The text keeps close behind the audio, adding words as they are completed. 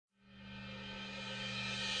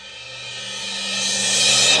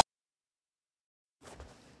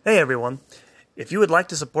Hey everyone. If you would like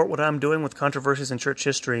to support what I'm doing with Controversies in Church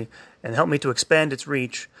History and help me to expand its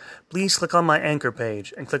reach, please click on my Anchor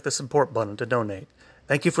page and click the support button to donate.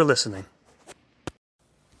 Thank you for listening.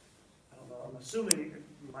 I don't know. I'm assuming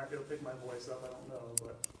you might be able to pick my voice up. I don't know,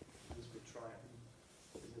 but I just would try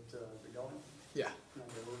it. Is it going? Yeah.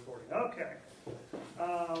 Okay, we're recording. Okay.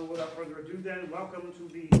 Without further ado then, welcome to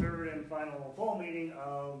the third and final fall meeting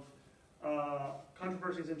of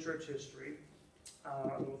Controversies in Church History.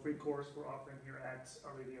 A little free course we're offering here at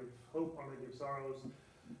Our Lady of Hope, Our Lady of Sorrows.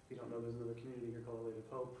 If you don't know, there's another community here called Our Lady of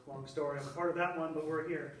Hope. Long story, I'm a part of that one, but we're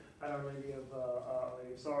here at Our Lady of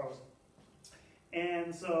Sorrows.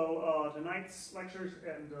 And so tonight's lectures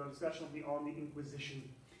and discussion will be on the Inquisition.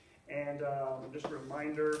 And just a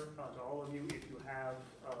reminder to all of you, if you have,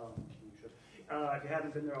 if you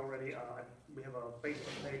haven't been there already, we have a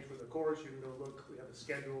Facebook page for the course. You can go look. We have a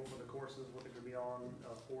schedule for the courses, what they're going to be on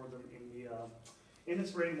for them in the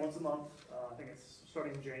spring, once a month. I think it's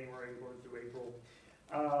starting in January, going through April.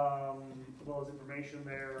 As well as information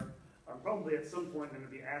there. Probably at some point I'm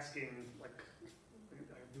going to be asking, like,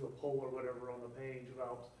 I do a poll or whatever on the page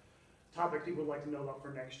about topics people would like to know about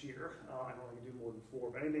for next year. I don't want to do more than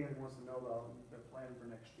 4, but anything anyone wants to know about, they're planning for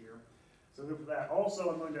next year. So good for that. Also,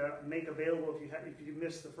 I'm going to make available, if you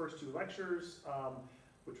missed the first 2 lectures,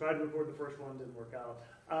 we tried to record the first one, didn't work out.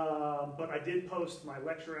 But I did post my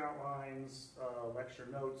lecture outlines, lecture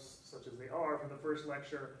notes, such as they are for the first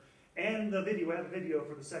lecture, and the video. I have a video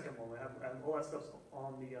for the second one. I have all that stuff's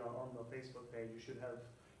on the Facebook page. You should have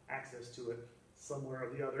access to it somewhere or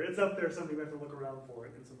the other. It's up there. Somebody might have to look around for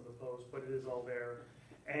it in some of the posts, but it is all there.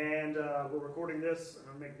 And we're recording this, and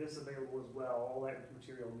I'll make this available as well. All that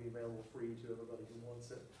material will be available free to everybody who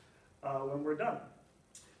wants it when we're done.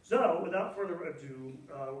 So, without further ado,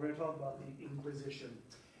 we're going to talk about the Inquisition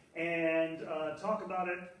and talk about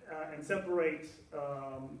it and separate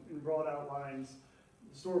in broad outlines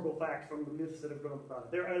historical fact from the myths that have grown up about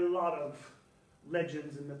it. There are a lot of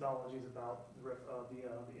legends and mythologies about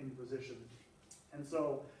the Inquisition. And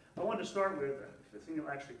so, I wanted to start with, if this thing will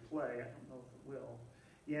actually play, I don't know if it will.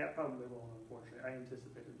 Yeah, it probably won't, unfortunately. I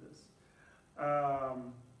anticipated this.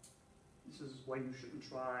 This is why you shouldn't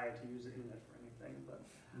try to use the internet for anything, but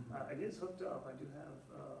it is hooked up. I do have,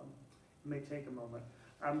 it may take a moment.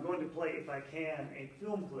 I'm going to play, if I can, a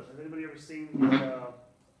film clip. Has anybody ever seen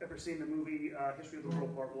the movie History of the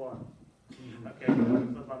World Part 1? Okay,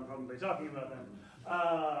 I'm probably talking about them.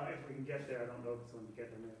 If we can get there, I don't know if it's going to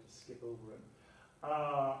get there. I may have to skip over it.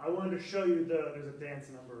 I wanted to show you there's a dance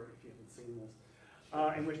number, if you haven't seen this,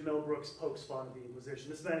 in which Mel Brooks pokes fun at the Inquisition,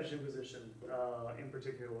 the Spanish Inquisition in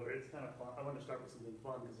particular. It's kind of fun. I want to start with something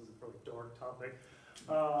fun because it's a pretty dark topic.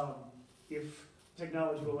 If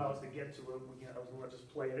technology will allow us to get to it, I was going to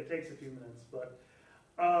just play it. It takes a few minutes, but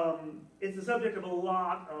it's the subject of a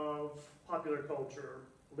lot of popular culture,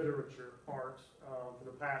 literature, art for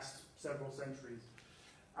the past several centuries.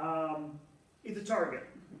 It's a target,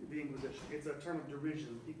 the Inquisition. It's a term of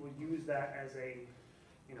derision. People use that as a,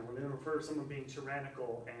 when they refer to someone being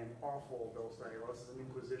tyrannical and awful, they'll say, well, this is an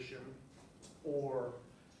Inquisition, or,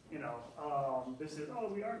 this is,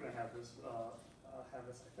 we are going to have this,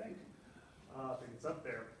 I think. I think it's up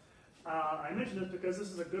there. I mention this because this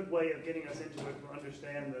is a good way of getting us into it to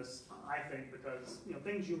understand this, I think, because,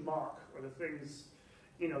 things you mock, or the things,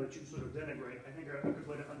 that you sort of denigrate, I think are a good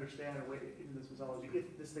way to understand a way in this mythology,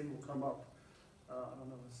 if this thing will come up. I don't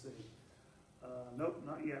know, let's see. Nope,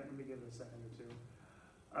 not yet. Let me give it a second or 2.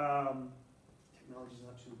 Technology's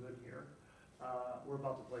not too good here. We're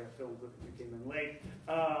about to play a film clip if we came in late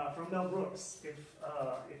from Mel Brooks, if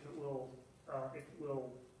it will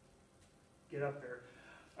get up there.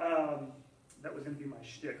 That was going to be my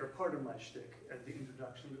shtick, or part of my shtick, as the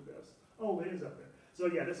introduction to this. Oh, it is up there. So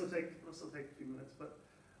yeah, this will take a few minutes, but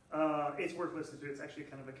it's worth listening to. It's actually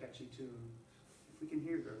kind of a catchy tune. If we can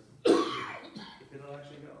hear this, if it'll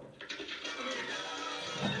actually go.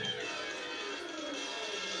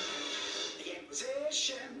 The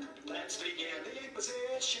Inquisition, let's begin the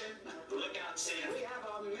Inquisition. Look out, Sam, we have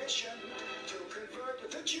a mission to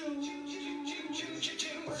convert the Jews.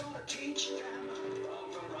 We're gonna teach them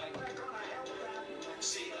wrong from right. We're gonna help them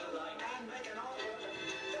see the light and make an offer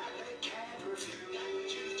that they can't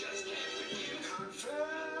refuse. You just can't refuse.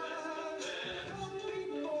 Convert, don't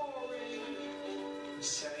be boring.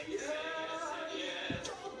 Say yes,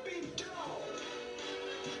 don't be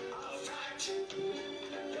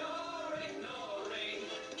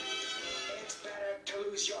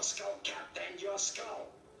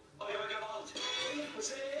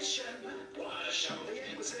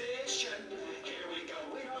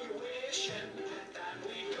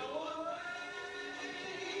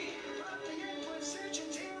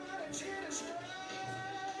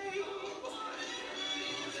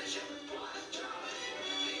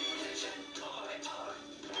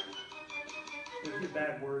There's a few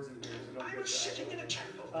bad words in here, so don't I get was that. sitting in a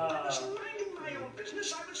temple. I was minding my own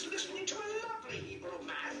business. I was listening to a lovely Hebrew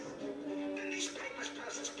man. Then these papers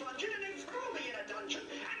persons plunge in and they throw me in a dungeon.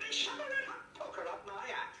 And they shove a red hot poker up my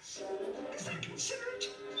ass. Is that considerate?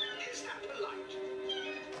 Is that polite?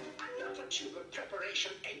 And not a tube of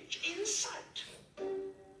preparation H in sight.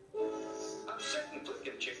 I'm sitting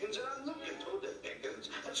flicking chickens and I'm looking through the pickings.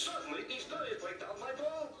 And suddenly these guys break down my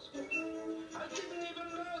balls. I didn't even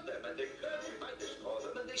know them, and they heard me, I just called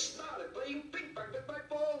them, and they started playing ping pong with my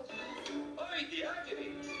balls. Oi, the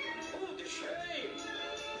agony! Oh, the shame!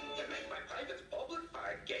 To make my privates public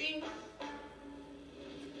by a game?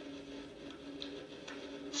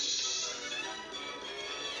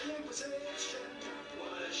 The Inquisition,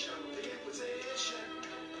 wanna show the Inquisition.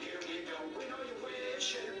 Here we go, we know you're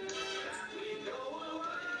wishing that we go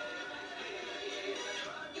away.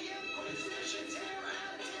 But the Inquisition's here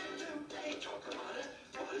and today. Talk about it,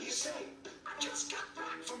 what do you say? I just got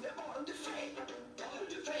back from the Ordre de Fame. Ordre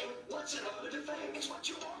de Fame? What's an Ordre de Fame? It's what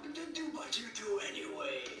you ordered to do, but you do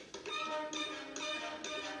anyway.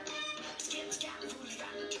 Skin, scallop, foodie, fat,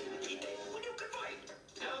 when you can fight.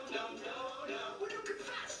 No, no, no, no. When you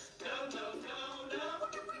confess. No, no, no, no.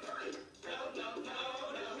 When you fight. No, no,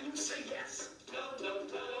 no, no. When you say yes. No, no,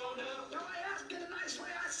 no, no. Now I asked in a nice way.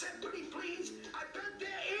 I said, pretty please. I bent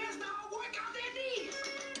their ears. Now I'll work on their knees.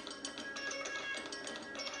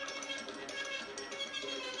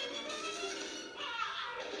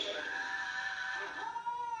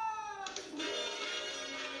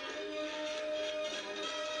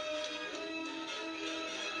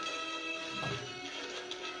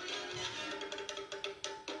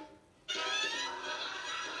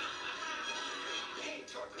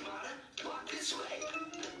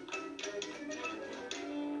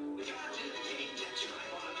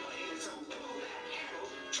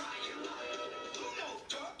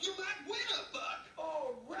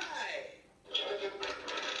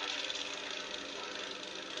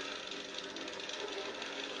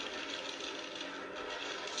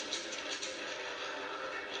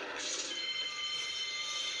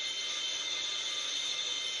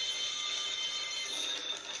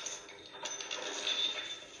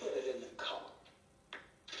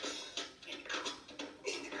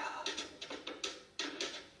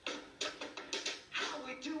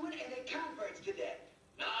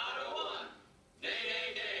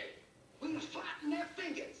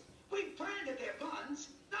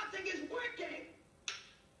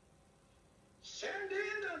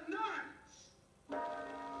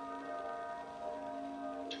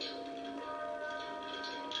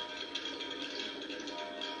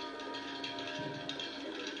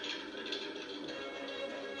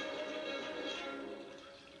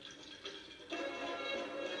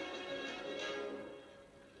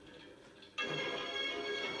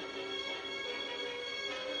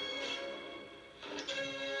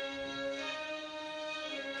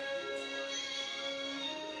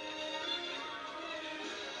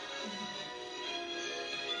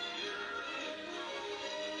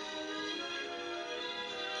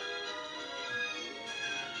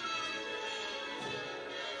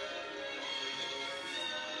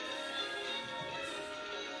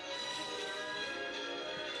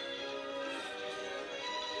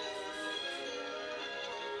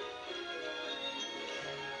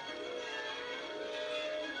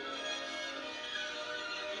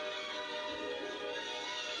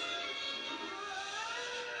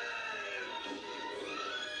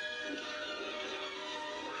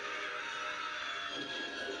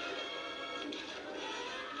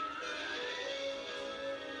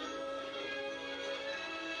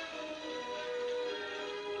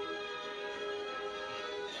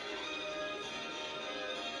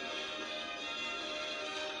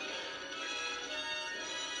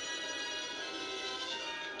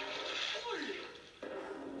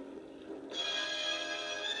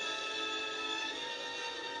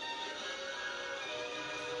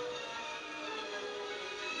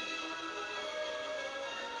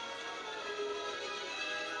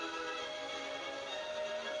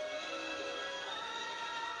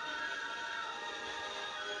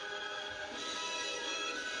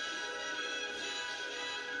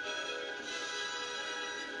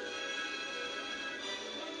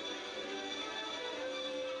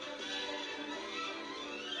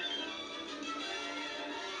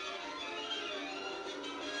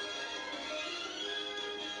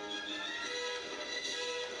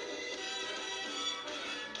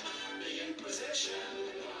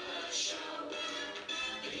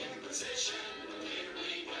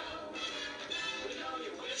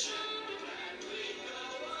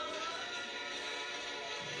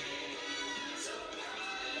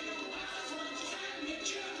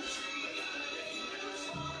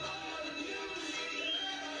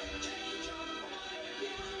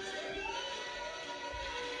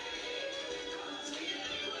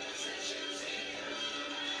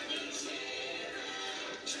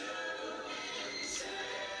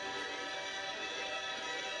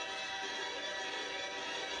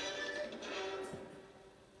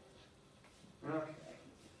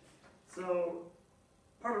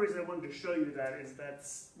 wanted to show you that is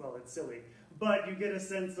well, it's silly. But you get a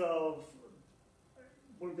sense of,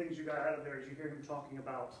 one of the things you got out of there is you hear him talking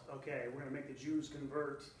about, okay, we're going to make the Jews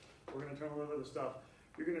convert, we're going to turn all that other stuff.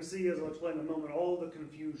 You're going to see, as I'll explain in a moment, all the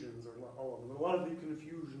confusions, or not all of them, but a lot of the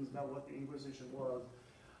confusions about what the Inquisition was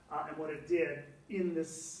and what it did in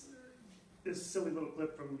this silly little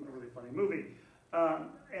clip from a really funny movie. I'm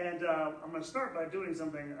going to start by doing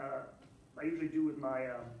something I usually do with my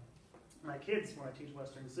kids when I teach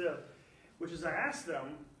Western Civ, which is I ask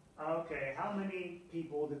them, okay, how many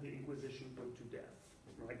people did the Inquisition put to death?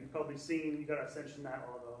 Right? You've probably seen, you got a sense from that,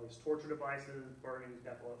 all these torture devices, burning,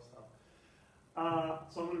 death, all that stuff.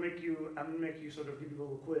 So I'm going to make you sort of give you a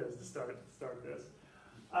little quiz to start this.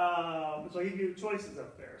 So I give you choices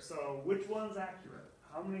up there. So which one's accurate?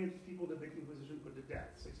 How many people did the Inquisition put to death?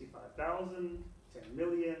 65,000, 10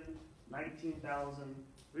 million, 19,000,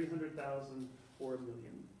 300,000, or a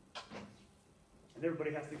million? And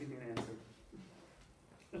everybody has to give me an answer.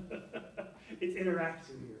 It's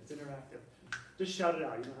interactive here. It's interactive. Just shout it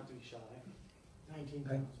out. You don't have to be shy.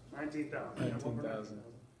 19,000. 19,000. 19,000.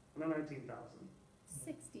 No, 19,000.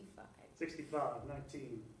 65. 65.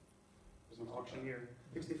 19. There's an auction here.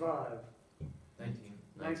 65. 19.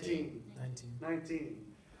 19. 19.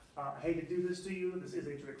 I hate to do this to you. This is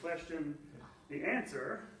a trick question. The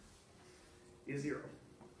answer is 0.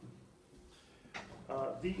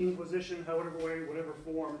 The Inquisition, however way, whatever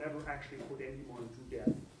form, never actually put anyone to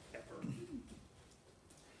death, ever.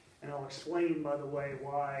 And I'll explain, by the way,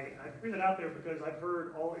 why. I threw that out there because I've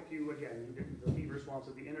heard all of you, again, you get the feed response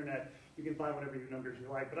of the internet, you can find whatever numbers you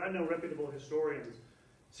like, but I know reputable historians,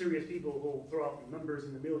 serious people who will throw out numbers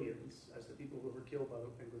in the millions as the people who were killed by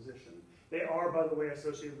the Inquisition. They are, by the way,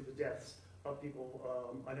 associated with the deaths of people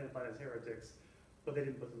identified as heretics, but they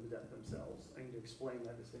didn't put them to death themselves. I need to explain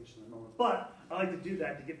that distinction in a moment. But I like to do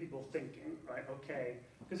that to get people thinking, right? Okay,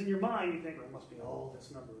 because in your mind you think, well, there must be all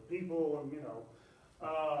this number of people, and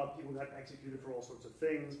people got executed for all sorts of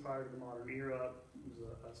things prior to the modern era. It was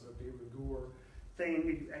a sort of de rigueur thing.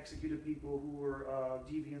 You executed people who were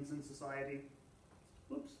deviants in society.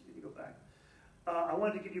 Oops, let me go back. I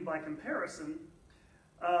wanted to give you, by comparison,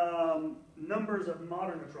 numbers of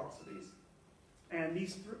modern atrocities. And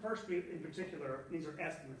these first three in particular, these are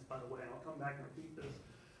estimates, by the way, and I'll come back and repeat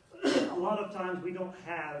this. A lot of times we don't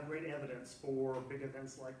have great evidence for big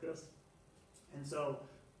events like this. And so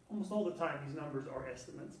almost all the time these numbers are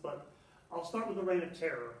estimates. But I'll start with the Reign of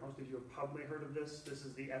Terror. Most of you have probably heard of this. This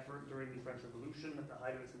is the effort during the French Revolution at the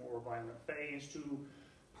height of its more violent phase to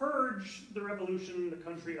purge the revolution, the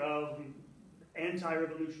country, of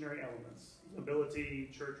anti-revolutionary elements, nobility,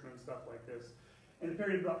 churchmen, stuff like this. In a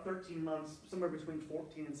period of about 13 months, somewhere between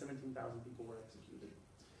 14 and 17,000 people were executed.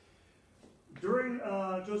 During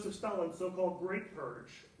Joseph Stalin's so-called Great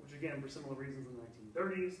Purge, which again, for similar reasons in the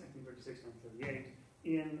 1930s, 1936,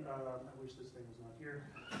 1938, I wish this thing was not here,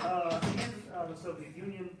 in the Soviet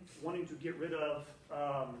Union, wanting to get rid of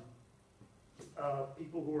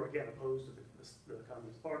people who were, again, opposed to the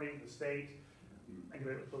Communist Party, the state,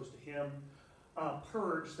 anybody opposed to him,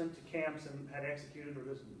 purged, sent to camps, and had executed or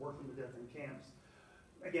just worked them to death in camps.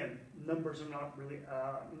 Again, numbers are not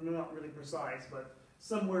really precise, but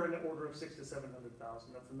somewhere in the order of 600,000 to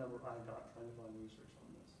 700,000. That's the number I got trying to find research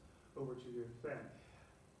on this over 2 years span.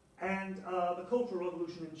 And the Cultural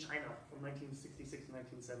Revolution in China from 1966 to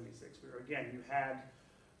 1976, where again you had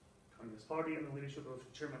the Communist Party and the leadership of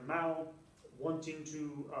Chairman Mao wanting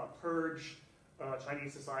to purge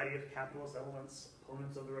Chinese society of capitalist elements,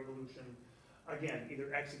 opponents of the revolution. Again,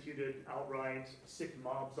 either executed outright, sick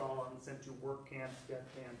mobs on, sent to work camps, death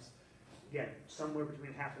camps. Again, somewhere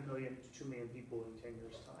between 500,000 to 2 million people in 10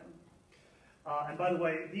 years' time. And by the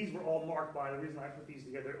way, these were all marked by, the reason I put these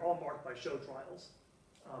together, all marked by show trials.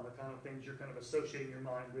 The kind of things you're kind of associating your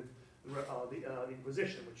mind with the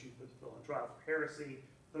Inquisition, which you put on trial for heresy,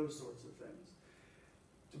 those sorts of things.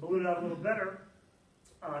 To balloon it out a little better,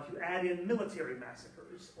 if you add in military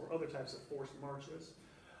massacres or other types of forced marches,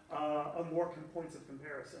 more points of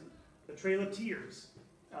comparison. The Trail of Tears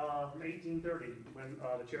from 1830, when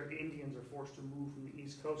the Cherokee Indians are forced to move from the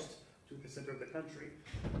East Coast to the center of the country.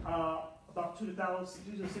 About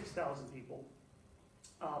 2,000 to 6,000 people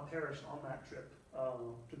perished on that trip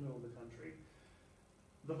to the middle of the country.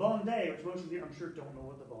 The Vendée, which most of you I'm sure don't know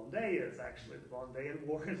what the Vendée is actually. The Vendéan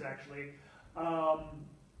War is actually,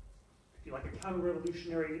 if you like, a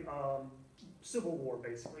counter-revolutionary civil war,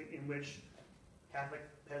 basically, in which Catholic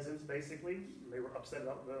peasants, basically, they were upset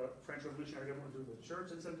about the French Revolutionary government doing the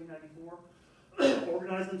church in 1794,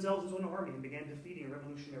 organized themselves into an army and began defeating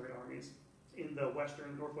revolutionary armies in the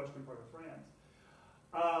northwestern part of France.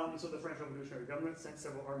 So the French Revolutionary government sent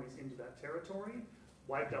several armies into that territory.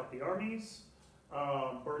 wiped out the armies,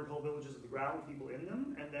 burned whole villages to the ground with people in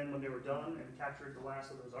them, and then when they were done and captured the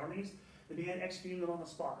last of those armies, they began executing them on the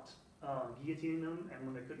spot, guillotining them, and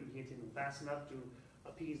when they couldn't guillotine them fast enough to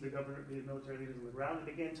appease the military leaders on the ground,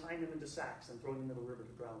 they began tying them into sacks and throwing them in the river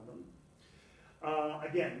to drown them.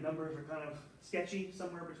 Again, numbers are kind of sketchy,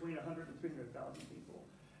 somewhere between 100 and 300,000 people.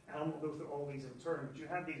 And I won't go through all these in turn, but you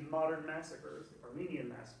have these modern massacres, the Armenian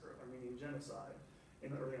massacre, Armenian genocide in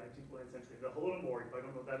the early 19th, 20th century. The Holodomor, if I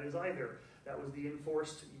don't know what that is either, that was the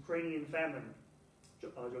enforced Ukrainian famine.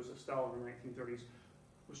 Joseph Stalin in the 1930s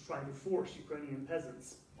was trying to force Ukrainian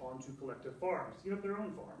peasants onto collective farms, to give up their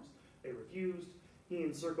own farms. They refused. He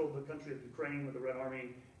encircled the country of Ukraine with the Red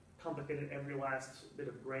Army, confiscated every last bit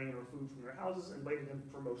of grain or food from their houses, and waited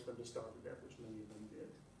for most of them to starve to death, which many of them did.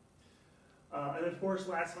 And of course,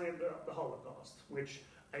 lastly, the Holocaust, which,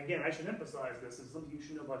 again, I should emphasize this, is something you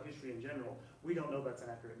should know about history in general. We don't know that's an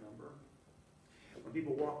accurate number. When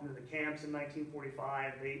people walked into the camps in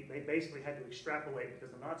 1945, they basically had to extrapolate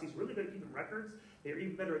because the Nazis were really good at keeping records. They were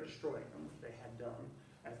even better at destroying them, which they had done,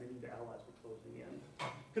 as they knew the Allies were closing in.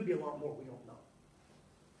 Could be a lot more, we don't know.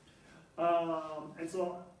 And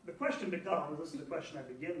so the question becomes, this is the question I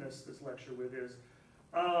begin this lecture with, is,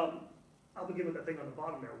 I'll begin with that thing on the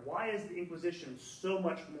bottom there. Why is the Inquisition so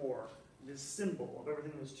much more this symbol of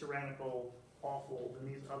everything that's tyrannical, awful than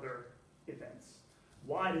these other events?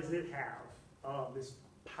 Why does it have this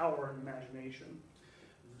power and imagination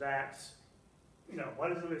that, you know, why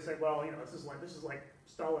does nobody say, well, you know, this is like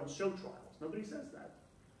Stalin's show trials? Nobody says that.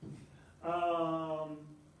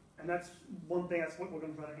 And that's one thing, that's what we're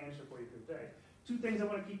going to try to answer for you today. Two things I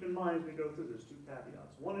want to keep in mind as we go through this, two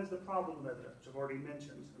caveats. One is the problem of evidence, which I've already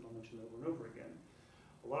mentioned, and I'll mention over and over again.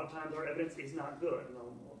 A lot of times our evidence is not good, and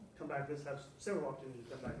I'll come back to this, have several opportunities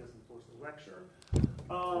to come back to this in the course of the lecture.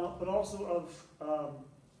 But also of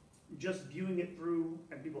just viewing it through,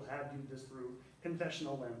 and people have viewed this through,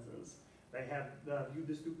 confessional lenses. They have viewed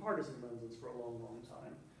this through partisan lenses for a long, long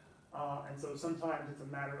time. And so sometimes it's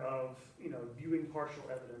a matter of, you know, viewing partial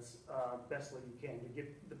evidence best way you can to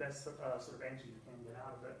get the best sort of answer you can get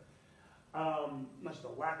out of it. Not just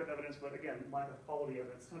a lack of evidence, but again, lack of quality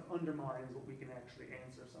evidence kind of undermines what we can actually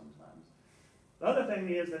answer sometimes. The other thing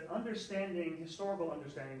is that historical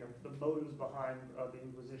understanding of the motives behind the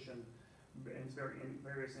Inquisition in its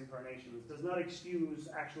various incarnations does not excuse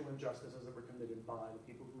actual injustices that were committed by the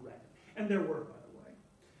people who ran it. And there were, by the way.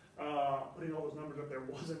 Putting all those numbers up there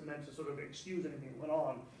wasn't meant to sort of excuse anything that went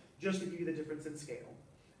on, just to give you the difference in scale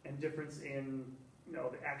and difference in, you know,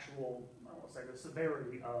 the actual, I want to say, the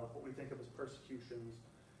severity of what we think of as persecutions,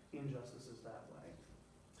 injustices that way.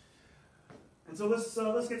 And so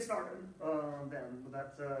let's get started then with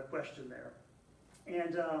that question there.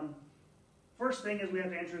 And first thing is we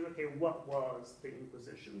have to answer, okay, what was the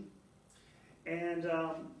Inquisition? And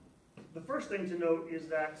the first thing to note is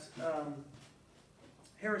that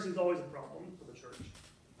heresy is always a problem for the church.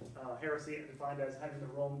 Heresy is defined as having the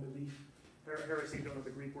wrong belief. Heresy, don't know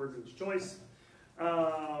the Greek word means choice.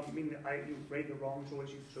 Meaning you've made the wrong choice,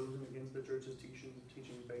 you've chosen against the church's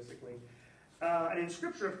teachings basically. And in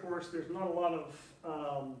Scripture, of course, there's not a lot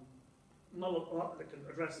that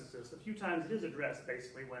addresses this. A few times it is addressed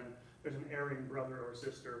basically when there's an erring brother or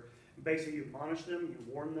sister. Basically, you admonish them, you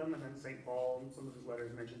warn them, and then St. Paul in some of his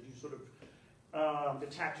letters mentions you sort of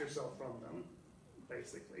detach yourself from them,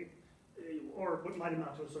 basically. Or what might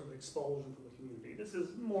amount to a sort of expulsion from the community. This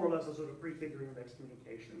is more or less a sort of prefiguring of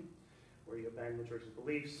excommunication, where you abandon the church's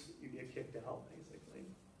beliefs, you get kicked out, basically.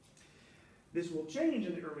 This will change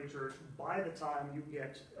in the early church by the time you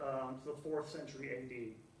get to the 4th century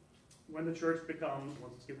AD, when the church becomes,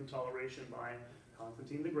 once it's given toleration by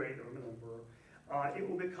Constantine the Great, the Roman Emperor, it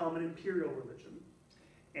will become an imperial religion.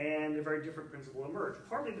 And a very different principle emerge,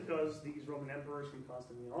 partly because these Roman emperors from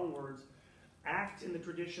Constantine onwards act in the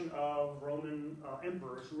tradition of Roman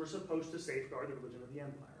emperors who were supposed to safeguard the religion of the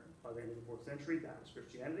empire. By the end of the 4th century, that was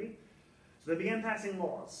Christianity. So they began passing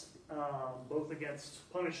laws, both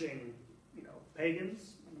against punishing, you know,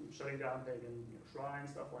 pagans, shutting down pagan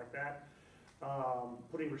shrines, stuff like that,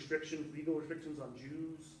 putting restrictions, legal restrictions on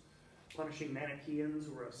Jews, punishing Manichaeans,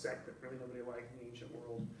 who were a sect that really nobody liked in the ancient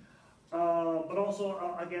world, but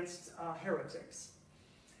also against heretics.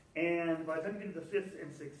 And by the time you get to the 5th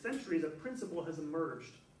and 6th centuries, a principle has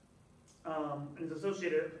emerged, and is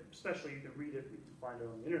associated, especially you can read it, you can find it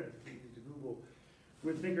on the internet, if you need to Google,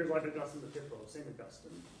 with thinkers like Augustine of Hippo, St.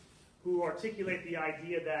 Augustine, who articulate the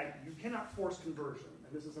idea that you cannot force conversion.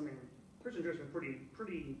 And this is something Christian church has been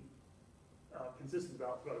pretty consistent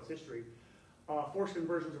about throughout its history. Forced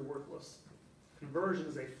conversions are worthless. Conversion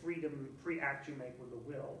is a free act you make with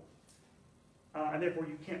the will. and therefore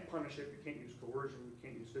you can't punish it, you can't use coercion, you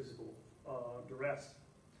can't use physical duress.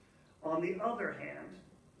 On the other hand,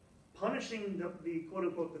 punishing the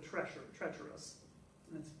quote-unquote the treacherous,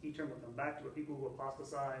 and that's a key term we'll come back to it, people who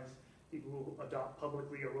apostatize, people who adopt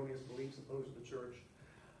publicly erroneous beliefs opposed to the church,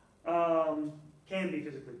 can be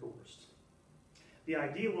physically coerced. The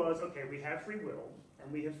idea was, okay, we have free will,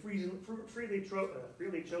 and we have freely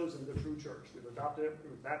chosen the true church. We've adopted it, we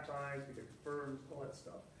were baptized, we get confirmed, all that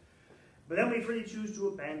stuff. But then we freely choose to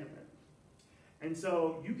abandon it. And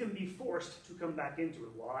so you can be forced to come back into it.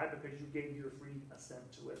 Why? Because you gave your free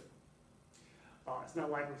assent to it. It's not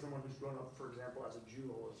like with someone who's grown up, for example, as a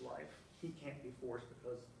Jew all his life. He can't be forced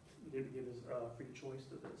because he didn't give his free choice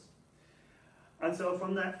to this. And so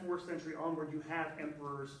from that 4th century onward, you have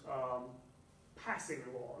emperors passing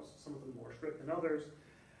laws, some of them more strict than others,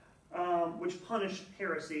 which punish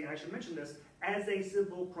heresy, and I should mention this, as a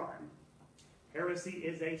civil crime. Heresy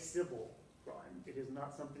is a civil crime. It is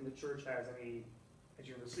not something the church has any, as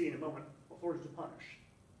you're going to see in a moment, authority to punish.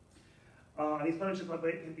 And these punishments, by the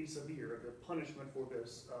way, can be severe. The punishment for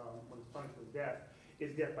this, when it's punished with death,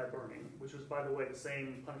 is death by burning, which was, by the way, the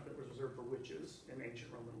same punishment that was reserved for witches in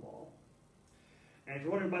ancient Roman law. And if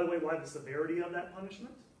you're wondering, by the way, why the severity of that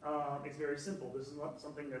punishment, it's very simple. This is not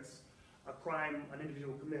something that's a crime an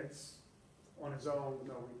individual commits on his own with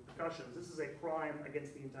no repercussions. This is a crime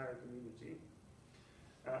against the entire community.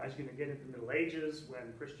 As you're going to get into the Middle Ages,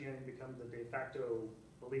 when Christianity becomes the de facto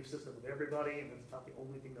belief system of everybody, and it's not the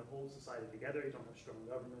only thing that holds society together. You don't have strong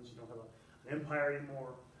governments, you don't have an empire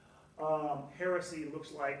anymore. Heresy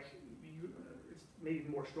looks like, it's maybe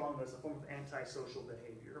more strong as a form of antisocial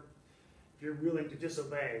behavior. If you're willing to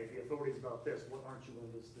disobey the authorities about this, what aren't you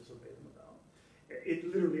willing to disobey them about? It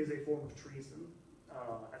literally is a form of treason.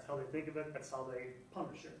 That's how they think of it, that's how they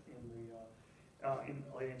punish it in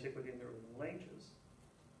late antiquity and the early Middle Ages.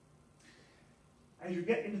 As you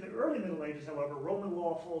get into the early Middle Ages, however, Roman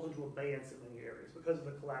law falls into abeyance in many areas because of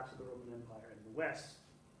the collapse of the Roman Empire in the West.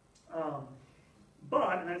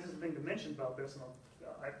 But, and this is the thing to mention about this, and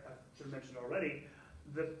I should have mentioned already,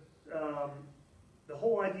 that the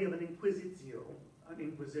whole idea of an inquisitio, an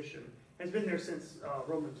inquisition, has been there since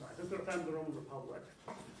Roman times, since the time of the Roman Republic.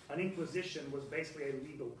 An inquisition was basically a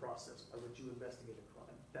legal process by which you investigate a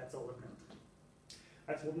crime. That's all it meant.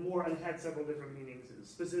 That's what more, and it had several different meanings,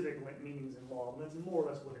 specific meanings in law, and that's more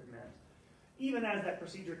or less what it meant. Even as that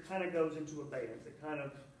procedure kind of goes into abeyance, it kind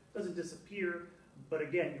of doesn't disappear, but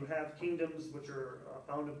again, you have kingdoms which are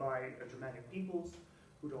founded by Germanic peoples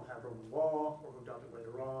who don't have Roman law or who adopt it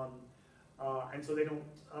later on, and so they don't,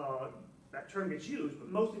 that term gets used, but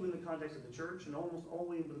mostly within the context of the church and almost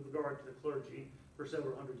only with regard to the clergy for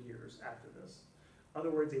several hundred years after this. In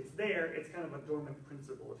other words, it's there, it's kind of a dormant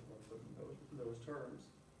principle, if you want to put it in those terms.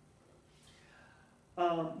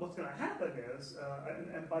 What's going to happen is,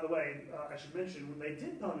 and by the way, I should mention, when they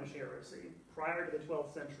did punish heresy, prior to the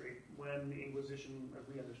 12th century, when the Inquisition, as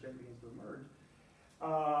we understand, begins to emerge,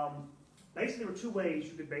 basically there were 2 ways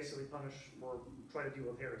you could basically punish or try to deal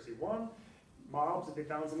with heresy. One, mobs, if they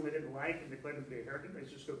found someone they didn't like and declared them to be a heretic, they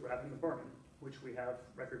just go grab them and burn them, which we have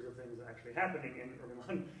records of things actually happening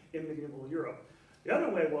in medieval Europe. The other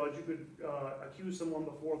way was you could accuse someone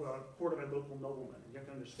before the court of a local nobleman. You have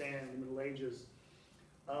to understand, in the Middle Ages,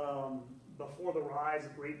 before the rise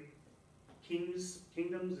of great kingdoms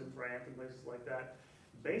in France and places like that,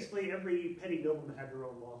 basically every petty nobleman had their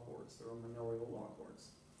own law courts, their own manorial law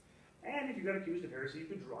courts. And if you got accused of heresy, you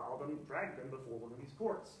could drag them before one of these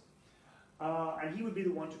courts. And he would be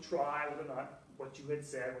the one to try whether or not what you had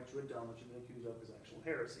said, what you had done, what you'd been accused of is actual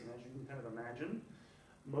heresy. And as you can kind of imagine,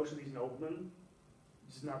 most of these noblemen,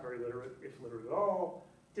 just not very literate, if literate at all,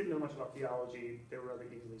 didn't know much about theology, they were rather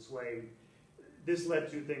easily swayed. This led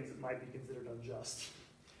to things that might be considered unjust.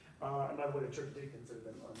 And by the way, the church did consider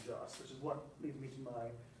them unjust, which is what leads me to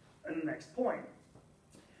my next point.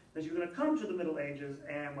 As you're going to come to the Middle Ages,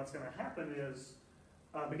 and what's going to happen is,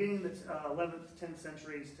 beginning in the 11th, 10th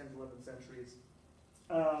centuries, 10th, 11th centuries,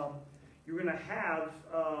 you're going to have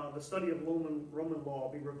the study of Roman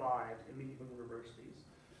law be revived in medieval universities,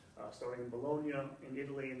 starting in Bologna, in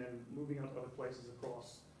Italy, and then moving on to other places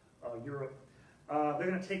across Europe. They're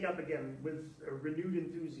going to take up again with a renewed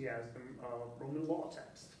enthusiasm Roman law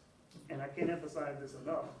text. And I can't emphasize this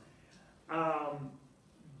enough.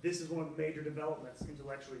 This is one of the major developments,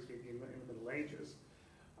 intellectually speaking, in the Middle Ages.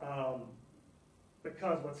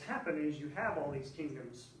 Because what's happened is you have all these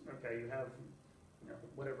kingdoms, okay, you have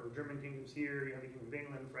whatever, German kingdoms here, you have the Kingdom of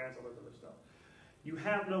England, France, all that other stuff. You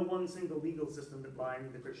have no one single legal system that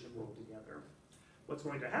binds the Christian world together. What's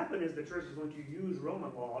going to happen is the church is going to use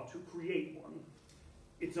Roman law to create one,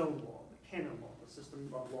 its own law. It canon law, the system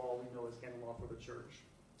of law we know as canon law for the church.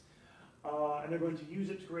 And they're going to use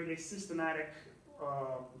it to create a systematic,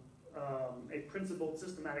 a principled,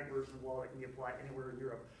 systematic version of law that can be applied anywhere in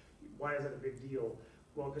Europe. Why is that a big deal?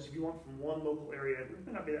 Well, because if you want from one local area, it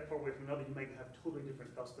may not be that far away from another, you might have totally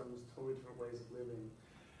different customs, totally different ways of living.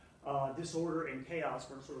 Disorder and chaos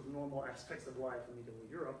were sort of normal aspects of life in medieval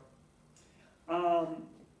Europe.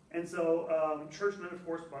 And so churchmen, of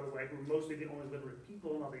course, by the way, who were mostly the only literate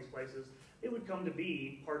people in all these places, they would come to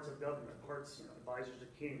be parts of government, advisors to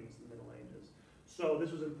kings in the Middle Ages. So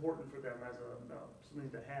this was important for them as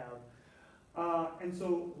something to have. And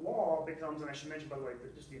so law becomes, and I should mention, by the way,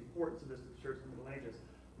 just the importance of this to the church in the Middle Ages.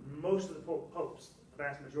 Most of the popes, the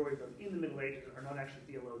vast majority of them in the Middle Ages, are not actually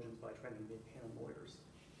theologians by training, they're canon lawyers.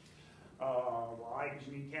 Why? Because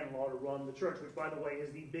you need canon law to run the church, which, by the way,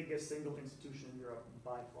 is the biggest single institution in Europe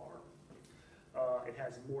by far. It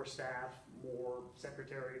has more staff, more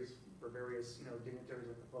secretaries for various dignitaries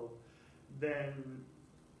like the Pope than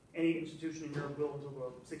any institution in Europe will until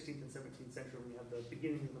the 16th and 17th century when you have the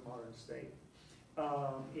beginning of the modern state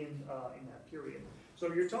in that period.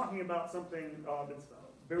 So you're talking about something that's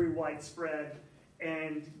very widespread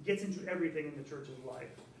and gets into everything in the church's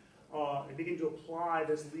life. They begin to apply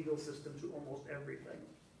this legal system to almost everything.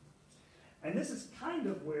 And this is kind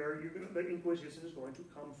of where the Inquisition is going to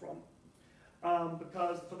come from.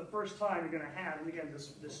 Because for the first time you're going to have, and again,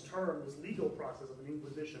 this term, this legal process of an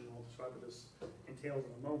inquisition, I'll describe what this entails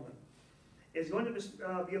in a moment, is going to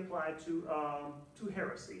be applied to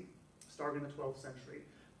heresy, starting in the 12th century,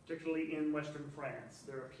 particularly in Western France.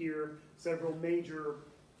 There appear several major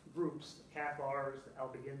groups, the Cathars, the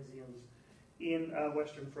Albigensians, in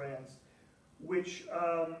Western France, which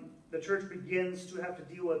the church begins to have to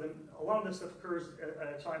deal with. And a lot of this stuff occurs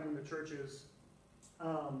at a time when the church is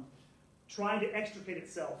trying to extricate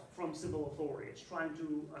itself from civil authority. It's trying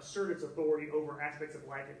to assert its authority over aspects of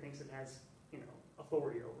life it thinks it has,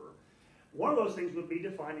 authority over. One of those things would be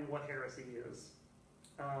defining what heresy is.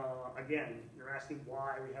 Again, you're asking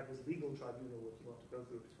why we have this legal tribunal if you want to go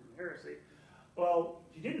through from heresy. Well,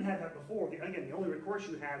 you didn't have that before. Again, the only recourse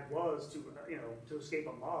you had was to escape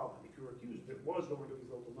a mob. If you were accused of it, was going to these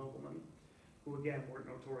local noblemen, who again weren't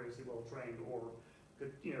notoriously well trained or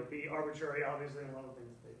could be arbitrary, obviously, in a lot of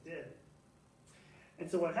things they did. And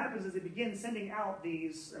so what happens is they begin sending out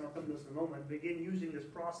these, and I'll come to this in a moment, begin using this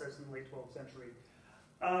process in the late 12th century.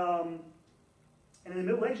 And in the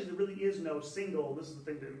Middle Ages, there really is no single, this is the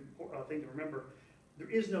thing to remember, there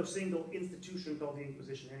is no single institution called the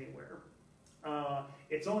Inquisition anywhere.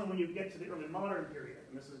 It's only when you get to the early modern period,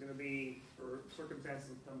 and this is going to be for circumstances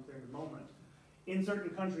that come clear in a moment, in certain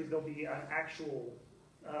countries there'll be an actual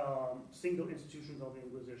single institution called the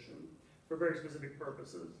Inquisition for very specific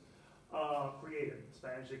purposes. Created. The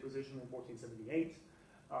Spanish Inquisition in 1478,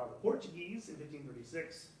 the Portuguese in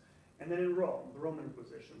 1536, and then in Rome, the Roman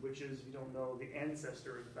Inquisition, which is, if you don't know, the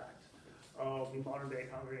ancestor, in fact, of the modern-day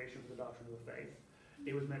Congregation for the Doctrine of the Faith.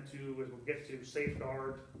 It was meant to, as we'll get to,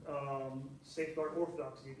 safeguard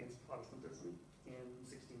orthodoxy against Protestantism in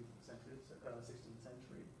the 16th century.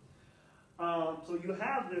 So you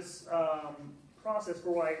have this process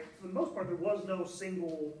where, for the most part, there was no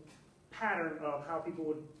single pattern of how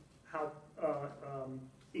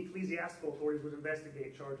ecclesiastical authorities would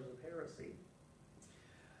investigate charges of heresy.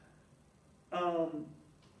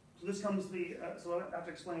 So this comes so I have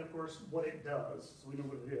to explain, of course, what it does, so we know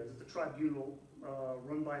what it is. It's a tribunal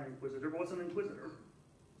run by an inquisitor. But what's an inquisitor?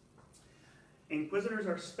 Inquisitors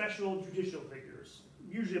are special judicial figures,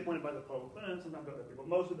 usually appointed by the Pope, sometimes other people,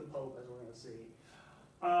 mostly the Pope, as we're going to see,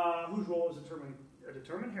 whose role is to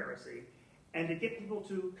determine heresy and to get people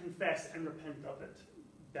to confess and repent of it.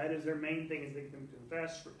 That is their main thing, is they can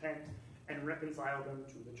confess, repent, and reconcile them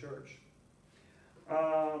to the church.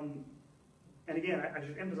 And again, I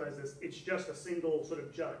should emphasize this, it's just a single sort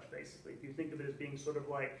of judge, basically. If you think of it as being sort of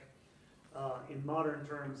like, in modern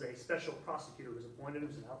terms, a special prosecutor who's appointed,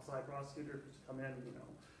 who's an outside prosecutor, who's to come in and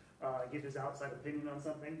give his outside opinion on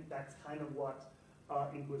something, that's kind of what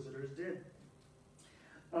inquisitors did.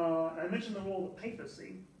 I mentioned the role of the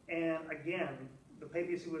papacy, and again, the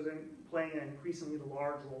papacy was playing an increasingly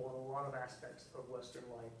large role in a lot of aspects of Western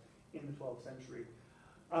life in the 12th century.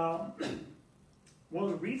 One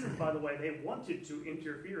of the reasons, by the way, they wanted to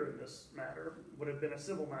interfere in this matter, would have been a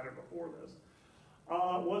civil matter before this,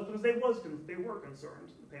 was because they were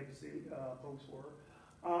concerned, the papacy folks were,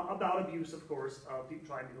 about abuse, of course, of the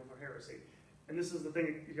tribunal for heresy. And this is the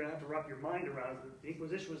thing you're going to have to wrap your mind around, that the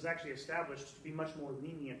Inquisition was actually established to be much more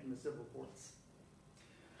lenient in the civil courts.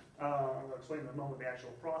 I'll explain in a moment the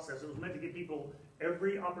actual process. It was meant to give people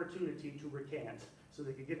every opportunity to recant, so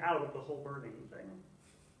they could get out of the whole burning thing.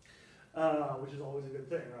 which is always a good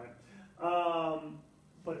thing, right?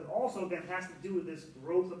 But it also again has to do with this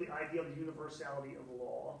growth of the idea of the universality of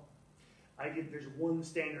law. Idea that there's one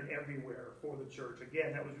standard everywhere for the church.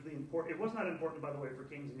 Again, that was really important. It was not important, by the way, for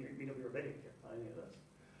kings and BW or Vedic by any of this.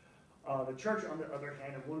 The church, on the other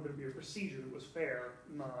hand, wanted there to be a procedure that was fair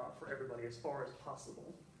for everybody as far as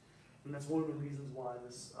possible. And that's one of the reasons why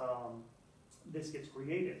this gets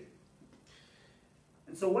created.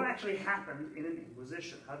 And so what actually happened in an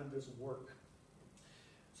inquisition? How did this work?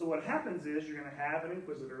 So what happens is you're going to have an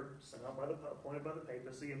inquisitor appointed by the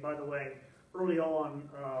papacy. And by the way, early on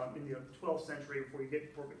in the 12th century, before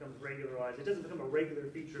it becomes regularized, it doesn't become a regular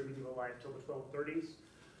feature of medieval life until the 1230s.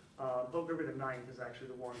 Pope Gregory IX is actually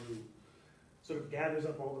the one who sort of gathers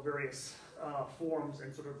up all the various forms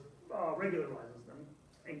and sort of regularizes them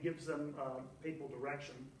and gives them papal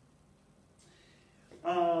direction.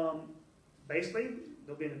 Basically,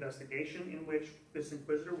 there'll be an investigation in which this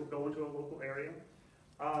inquisitor will go into a local area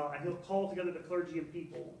and he'll call together the clergy and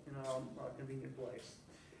people in a convenient place.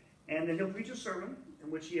 And then he'll preach a sermon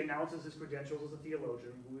in which he announces his credentials as a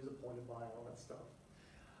theologian, who is appointed by, all that stuff.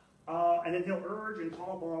 And then he'll urge and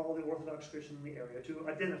call upon all the Orthodox Christians in the area to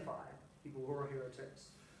identify people who are heretics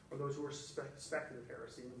or those who are suspected of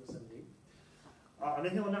heresy in the vicinity. And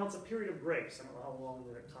then he'll announce a period of grace. I don't know how long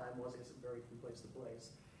the time was, I guess it varied from place to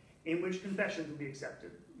place, in which confessions will be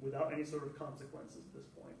accepted without any sort of consequences at this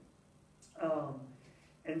point.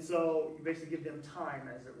 And so you basically give them time,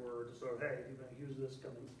 as it were, to sort of, hey, if you're going to use this,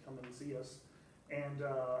 come and see us, and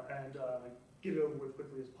get it over with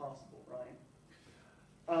quickly as possible, right?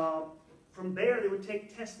 From there, they would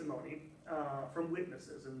take testimony from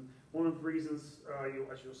witnesses, and one of the reasons,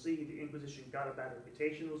 as you'll see, the Inquisition got a bad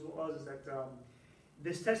reputation is that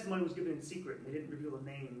this testimony was given in secret, and they didn't reveal the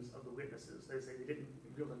names of the witnesses. They say they didn't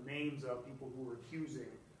reveal the names of people who were accusing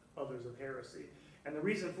others of heresy. And the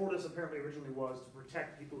reason for this apparently originally was to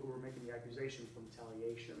protect people who were making the accusations from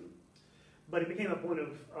retaliation. But it became a point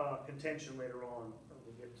of contention later on,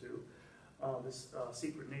 we'll get to, this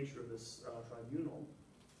secret nature of this tribunal.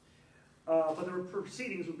 But the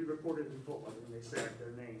proceedings would be recorded in full. I mean, they said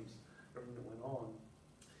their names, everything that went on.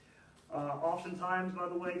 Oftentimes, by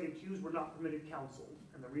the way, the accused were not permitted counsel.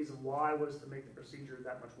 And the reason why was to make the procedure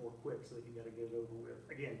that much more quick so they could get it over with.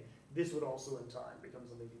 Again, this would also in time become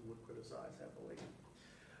something people would criticize heavily.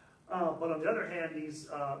 But on the other hand,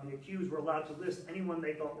 the accused were allowed to list anyone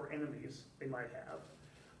they thought were enemies they might have.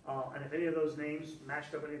 And if any of those names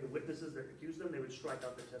matched up any of the witnesses that accused them, they would strike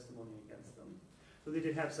out their testimony against them. So they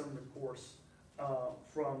did have some recourse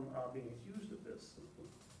from being accused of this.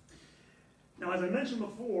 Now, as I mentioned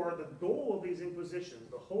before, the goal of these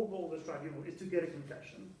inquisitions, the whole goal of this tribunal, is to get a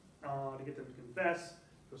confession, to get them to confess,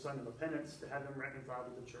 to assign them a penance, to have them reconciled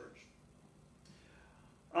with the church.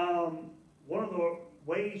 One of the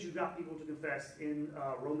ways you got people to confess in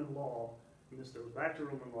Roman law, and this goes back to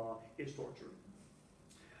Roman law, is torture.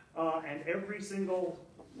 And every single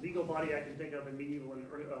legal body I can think of in medieval and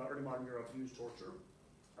early modern Europe used torture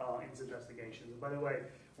in its investigations. And by the way,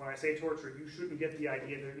 when I say torture, you shouldn't get the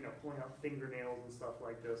idea that pulling out fingernails and stuff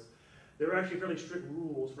like this. There are actually fairly strict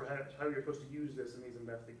rules for how you're supposed to use this in these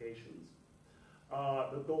investigations.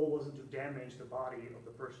 The goal wasn't to damage the body of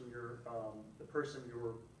the person you're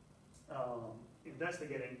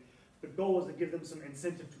investigating. The goal was to give them some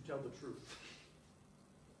incentive to tell the truth.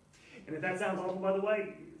 And if that sounds awful, by the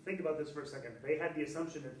way, think about this for a second. They had the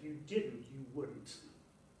assumption that if you didn't, you wouldn't.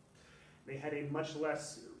 They had a much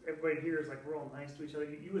less, everybody here is like, we're all nice to each other.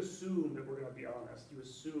 You assume that we're going to be honest. You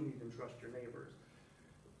assume you can trust your neighbors.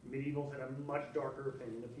 Medievals had a much darker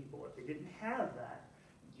opinion of people. If they didn't have that,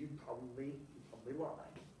 you'd probably lie.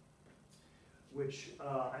 Which,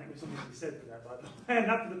 I think there's something to be said for that, by the way.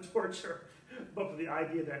 Not for the torture, but for the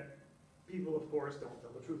idea that people, of course, don't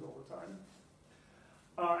tell the truth all the time.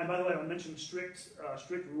 And by the way, I mentioned strict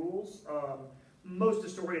rules. Most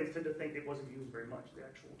historians tend to think it wasn't used very much, the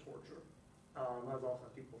actual torture. Not as often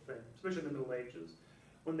as people think, especially in the Middle Ages.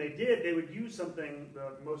 When they did, they would use something,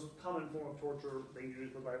 the most common form of torture they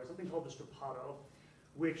used was something called the strappado,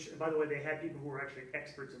 which, and by the way, they had people who were actually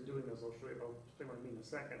experts in doing this. I'll explain what I mean in a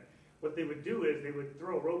second. What they would do is they would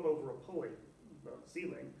throw a rope over a pulley, the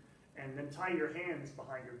ceiling, and then tie your hands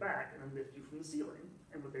behind your back and then lift you from the ceiling.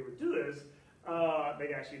 And what they would do is,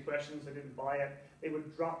 they'd ask you questions, they didn't buy it, they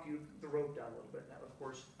would drop you the rope down a little bit. Now, of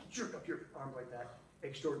course, jerk up your arms like that,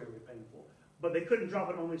 extraordinarily painful. But they couldn't drop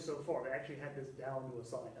it only so far. They actually had this down to a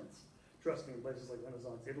science. Trust me, in places like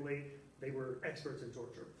Renaissance Italy, they were experts in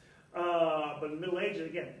torture. But in the Middle Ages,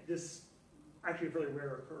 again, this actually a fairly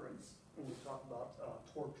rare occurrence when we talk about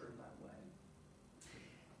torture in that way.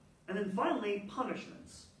 And then finally,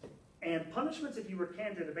 punishments. And punishments, if you were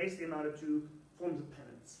recanted, basically amounted to forms of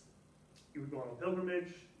penance. You would go on a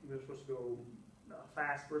pilgrimage, you were supposed to go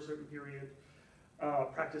fast for a certain period,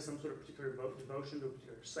 practice some sort of particular devotion to a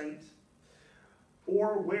particular saint,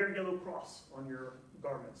 or wear a yellow cross on your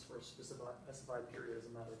garments for a specified period as a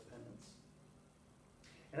matter of penance.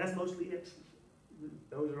 And that's mostly it.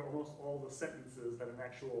 Those are almost all the sentences that an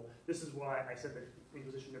actual, this is why I said that the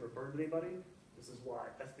Inquisition never burned anybody. This is why.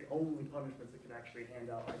 That's the only punishments it can actually hand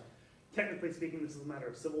out. Like, technically speaking, this is a matter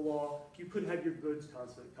of civil law. You could have your goods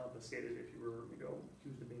confiscated if you were,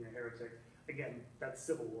 accused of being a heretic. Again, that's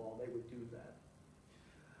civil law. They would do that.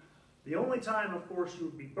 The only time, of course, you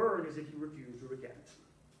would be burned is if you refuse to recant.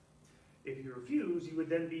 If you refuse, you would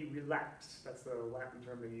then be relaxed. That's the Latin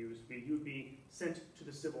term they use. You would be sent to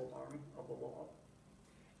the civil arm of the law.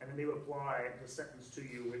 And then they would apply the sentence to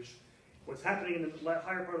you, which what's happening in the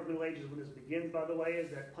higher part of the Middle Ages when this begins, by the way, is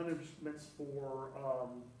that punishments for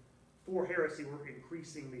heresy were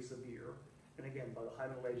increasingly severe. And again, by the high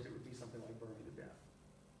Middle Ages, it would be something like burning to death,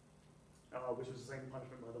 which was the same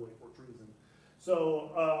punishment, by the way, for treason.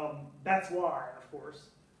 So that's why, of course,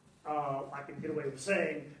 I can get away with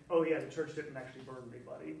saying, oh yeah, the church didn't actually burn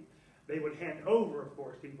anybody. They would hand over, of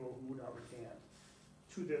course, people who would not recant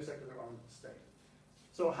to their secular arm of the state.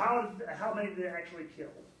 So how many did they actually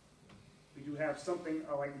kill? We do have something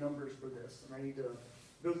like numbers for this, and I need to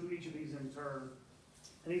go through each of these in turn.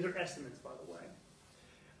 And these are estimates, by the way.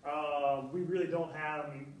 We really don't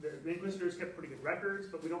have, the Inquisitors kept pretty good records,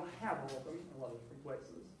 but we don't have all of them in a lot of different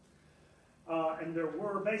places. And there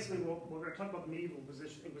were basically, we're going to talk about the medieval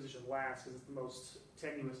Inquisition last, because it's the most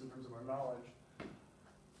tenuous in terms of our knowledge.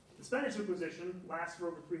 The Spanish Inquisition lasts for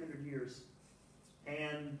over 300 years,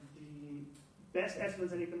 and the best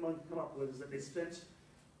estimates that you can come up with is that they spent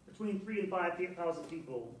between 3,000 and 5,000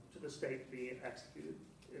 people to the state to be executed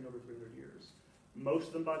in over 300 years. Most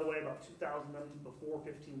of them, by the way, about 2,000 of them before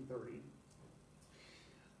 1530.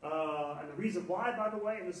 And the reason why, by the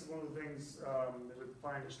way, and this is one of the things that we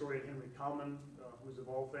find historian Henry Kalman, who's of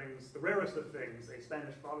all things, the rarest of things, a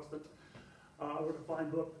Spanish Protestant, wrote a fine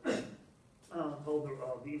book called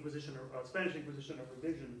the Inquisition, or Spanish Inquisition of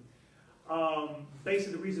Revision.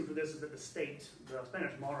 Basically, the reason for this is that the state, the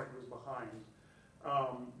Spanish monarchy, was behind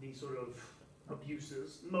these sort of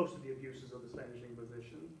abuses, most of the abuses of the Spanish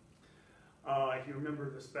Inquisition. If you remember,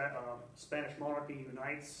 the Spanish monarchy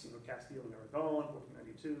unites, Castile and Aragon,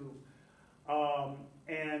 1492.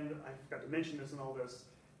 And I forgot to mention this in all this.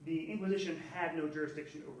 The Inquisition had no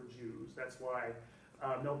jurisdiction over Jews. That's why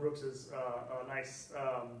Mel Brooks's nice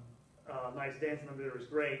dance number there is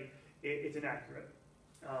great. It's inaccurate.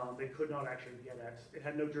 They could not actually get at. It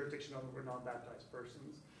had no jurisdiction over non-baptized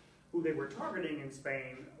persons. Who they were targeting in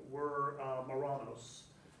Spain were Marranos.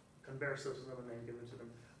 Conversos is another name given to them.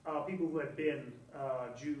 People who had been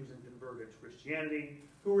Jews and converted to Christianity,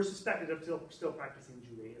 who were suspected of still practicing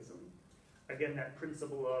Judaism. Again, that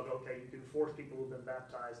principle of, okay, you can force people who have been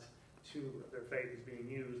baptized to their faith is being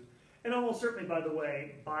used. And almost certainly, by the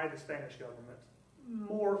way, by the Spanish government,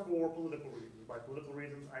 more for political reasons. By political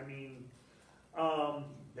reasons, I mean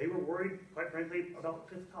they were worried, quite frankly, about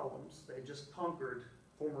the fifth columns. They had just conquered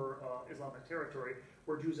former Islamic territory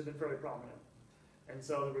where Jews had been fairly prominent. And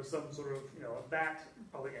so there was some sort of, that,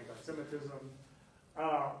 probably anti-Semitism.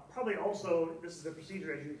 Probably also, this is a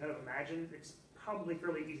procedure, as you can kind of imagine, it's probably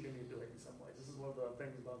fairly easy to manipulate in some ways. This is one of the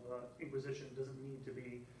things about the Inquisition, doesn't need to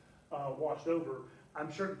be watched over. I'm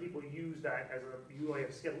sure people use that as a way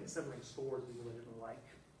of settling scores and they didn't like.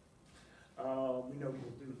 We know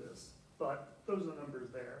people do this, but those are the numbers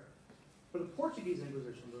there. For the Portuguese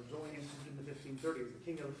Inquisition, which was only instituted in the 1530s, the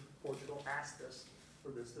King of Portugal asked us for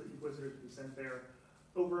this, the Inquisitors to be sent there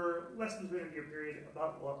over less than 300-year period,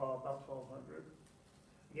 about 1,200.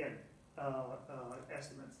 Again,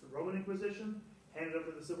 estimates. The Roman Inquisition handed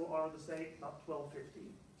over the civil arm of the state about 1250.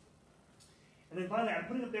 And then finally, I'm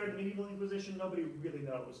putting up there the medieval Inquisition. Nobody really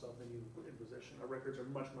knows about the medieval Inquisition. Our records are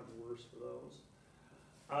much, much worse for those.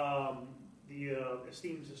 The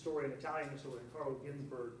esteemed historian, Italian historian, Carlo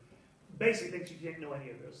Ginzburg, basically thinks you can't know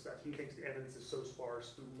any of this stuff. He thinks the evidence is so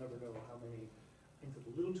sparse, we'll never know how many. I think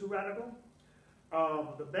it's a little too radical.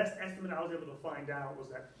 The best estimate I was able to find out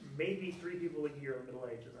was that maybe 3 people a year in the Middle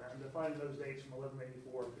Ages. I'm defining those dates from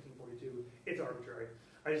 1184 to 1542. It's arbitrary.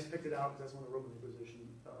 I just picked it out because that's when the Roman Inquisition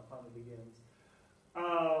finally begins.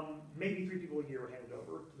 Maybe 3 people a year were handed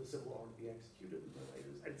over to the civil arm to be executed in the Middle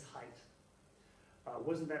Ages at its height.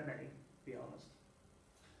 Wasn't that many, to be honest.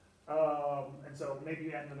 And so maybe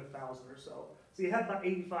you add another 1,000 or so. So you have about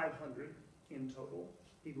 8,500 in total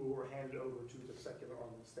people who were handed over to the secular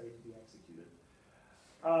arm of the state to be executed.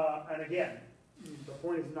 And again, the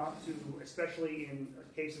point is not to, especially in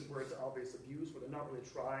cases where it's obvious abuse, where they're not really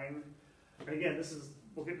trying. And again, this is,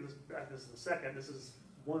 we'll get to this, back to this in a second, this is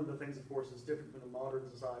one of the things, of course, is different from the modern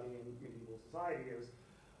society and medieval society is,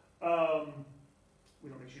 we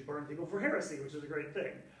don't actually burn people for heresy, which is a great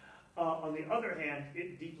thing. On the other hand,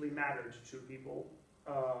 it deeply mattered to people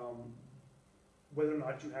whether or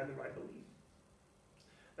not you had the right belief.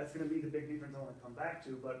 That's going to be the big difference I want to come back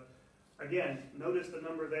to, but again, notice the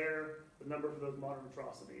number there, the number for those modern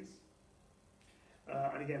atrocities.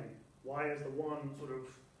 And again, why is the one sort of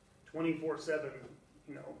 24/7,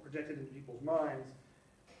 projected into people's minds,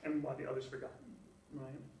 and why the other's forgotten,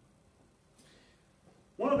 right?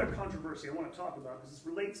 One other controversy I want to talk about, because this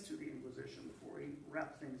relates to the Inquisition before we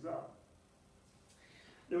wrap things up.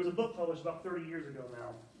 There was a book published about 30 years ago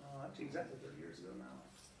now, actually exactly 30 years ago now,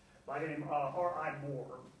 by the name R.I.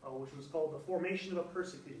 Moore, which was called The Formation of a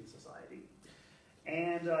Persecuting Society.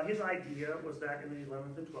 And his idea was that in the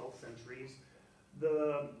 11th and 12th centuries,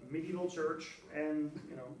 the medieval church and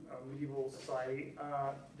medieval society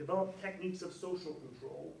developed techniques of social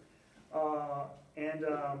control and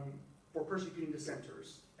for persecuting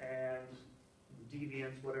dissenters and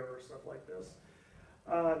deviants, whatever, stuff like this,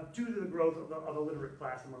 due to the growth of a literate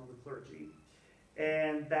class among the clergy.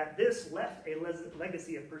 And that this left a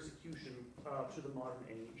legacy of persecution to the modern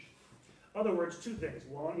age. In other words, two things.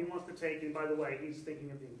 One, he wants to take, and by the way, he's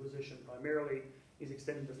thinking of the Inquisition primarily, he's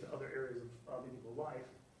extending this to other areas of medieval life,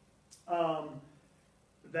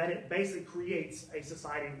 that it basically creates a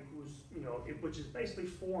society which is basically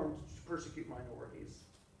formed to persecute minorities.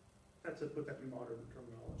 That's to put that in modern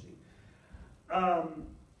terminology.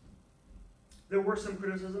 There were some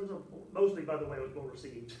criticisms, mostly, by the way, it was well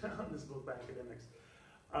received. This goes by academics.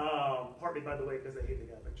 Partly, by the way, because they hate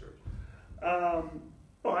the Catholic Church.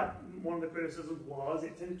 But one of the criticisms was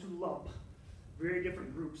it tended to lump very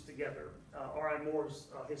different groups together. R.I. Moore's,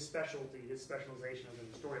 his specialization as an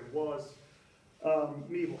historian was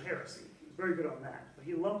medieval heresy. He was very good on that. But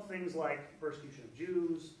he lumped things like persecution of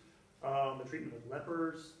Jews, the treatment of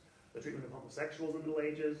lepers, the treatment of homosexuals in the Middle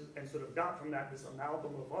Ages, and sort of got from that this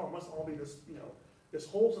amalgam of, it must all be this, this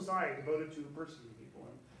whole society devoted to persecuting people.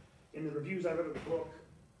 And in the reviews I read of the book,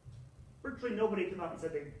 virtually nobody came out and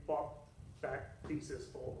said they bought that thesis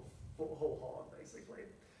whole hog, basically.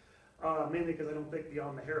 Mainly because I don't think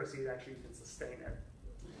beyond the heresy it actually can sustain it.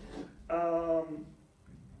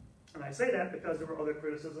 And I say that because there were other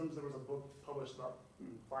criticisms. There was a book published about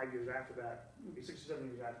 5 years after that, maybe 6 or 7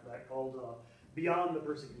 years after that, called Beyond the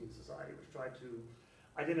Persecuting Society, which tried to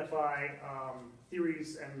identify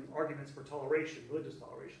theories and arguments for toleration, religious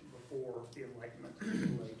toleration, before the Enlightenment, the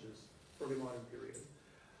Middle Ages, early modern period.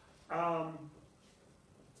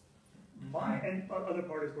 And other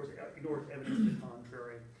parties, of course, ignored evidence to the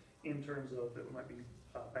contrary in terms of that it might be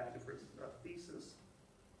bad for its thesis.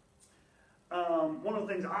 One of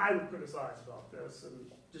the things I would criticize about this,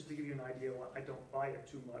 and just to give you an idea, I don't buy it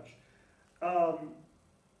too much.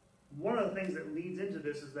 One of the things that leads into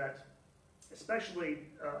this is that, especially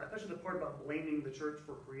the part about blaming the church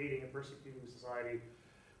for creating a persecuting society,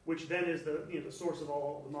 which then is the source of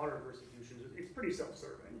all the modern persecutions. It's pretty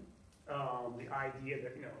self-serving. The idea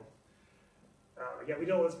that yeah, we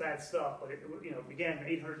know it's bad stuff, but it began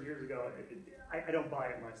 800 years ago. I don't buy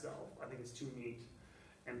it myself. I think it's too neat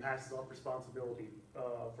and passes off responsibility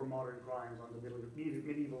for modern crimes on the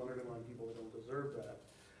medieval and early people that don't deserve that.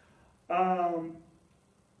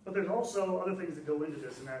 But there's also other things that go into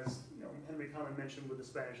this, and as Henry Common mentioned with the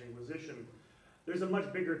Spanish Inquisition, there's a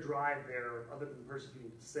much bigger drive there other than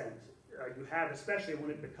persecuting dissent. You have, especially when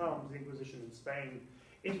it becomes the Inquisition in Spain,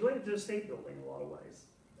 it's related to state building in a lot of ways.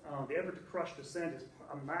 The effort to crush dissent is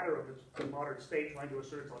a matter of the modern state trying to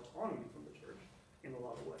assert its autonomy from the church in a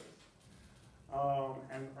lot of ways.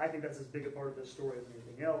 And I think that's as big a part of this story as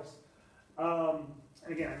anything else.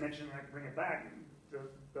 And again, I mentioned, and I can bring it back,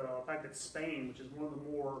 the fact that Spain, which is one of the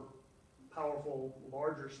more powerful,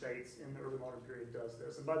 larger states in the early modern period, does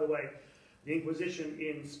this. And by the way, the Inquisition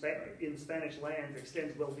in Spanish lands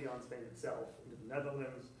extends well beyond Spain itself, into the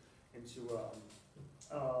Netherlands, into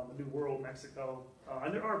the New World, Mexico.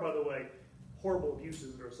 And there are, by the way, horrible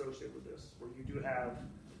abuses that are associated with this, where you do have,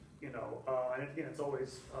 and again, it's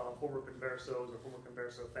always former conversos or former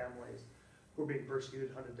converso families who are being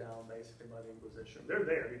persecuted, hunted down, basically, by the Inquisition. They're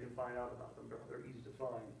there. You can find out about them. They're easy to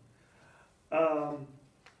find.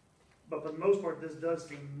 But for the most part, this does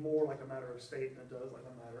seem more like a matter of state than it does like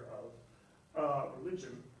a matter of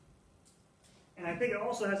religion. And I think it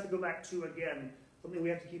also has to go back to, again, something we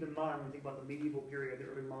have to keep in mind when we think about the medieval period, the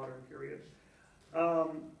early modern period.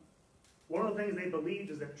 One of the things they believed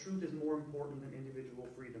is that truth is more important than individual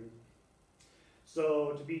freedom.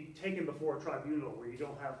 So to be taken before a tribunal where you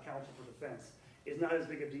don't have counsel for defense is not as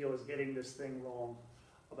big a deal as getting this thing wrong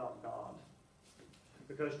about God.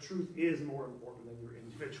 Because truth is more important than your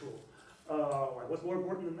individual. What's more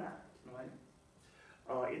important than that,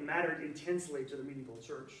 right? It mattered intensely to the medieval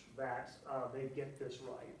church that they get this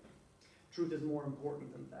right. Truth is more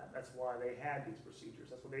important than that. That's why they had these procedures.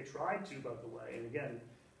 That's what they tried to, by the way. And again,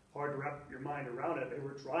 hard to wrap your mind around it. They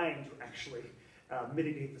were trying to actually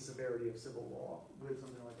mitigate the severity of civil law with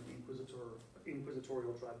something like an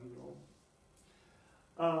inquisitorial tribunal.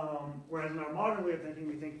 Whereas in our modern way of thinking,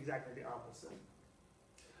 we think exactly the opposite.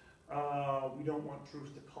 We don't want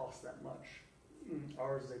truth to cost that much.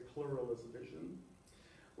 Ours is a pluralist vision.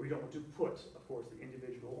 We don't want to put, of course, the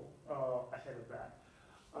individual ahead of that.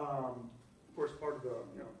 Of course, part of the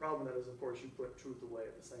problem that is, of course, you put truth away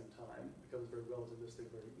at the same time. It becomes very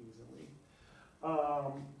relativistic very easily.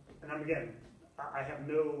 And again, I have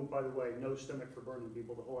by the way, no stomach for burning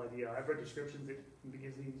people. The whole idea. I've read descriptions that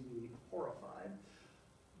begins to be horrified.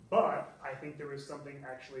 But I think there is something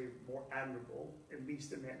actually more admirable, at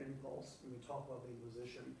least in that impulse, when we talk about the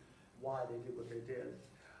Inquisition, why they did what they did.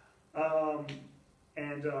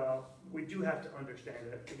 We do have to understand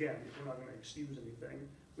it. Again, we're not going to excuse anything,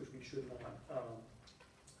 which we should not,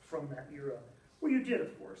 from that era, where you did,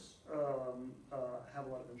 of course, have a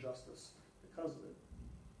lot of injustice because of it.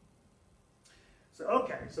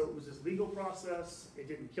 So it was this legal process. It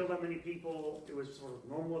didn't kill that many people. It was sort of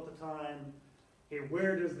normal at the time. Hey,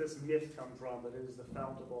 where does this myth come from that it is the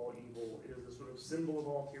fount of all evil? It is the sort of symbol of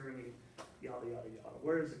all tyranny, yada, yada, yada.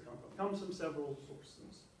 Where does it come from? It comes from several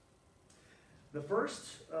sources. The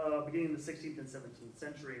first, beginning in the 16th and 17th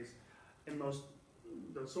centuries, and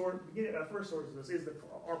first source of this is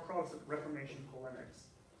our Protestant Reformation polemics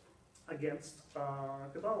against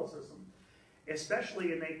Catholicism.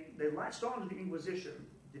 Especially, and they latched on to the Inquisition,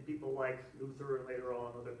 did people like Luther and later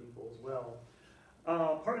on other people as well.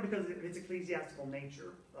 Partly because of its ecclesiastical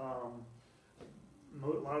nature. A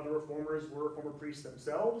lot of the reformers were former priests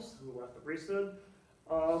themselves who left the priesthood,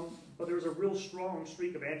 but there was a real strong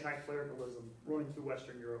streak of anti-clericalism running through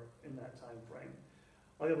Western Europe in that time frame.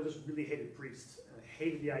 A lot of people just really hated priests and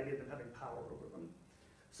hated the idea of them having power over them.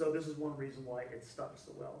 So this is one reason why it stuck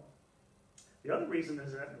so well. The other reason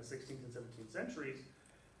is that in the 16th and 17th centuries,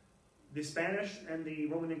 the Spanish and the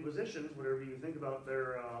Roman Inquisitions, whatever you think about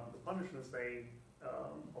the punishments they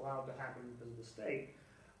allowed to happen because of the state,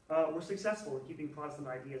 were successful in keeping Protestant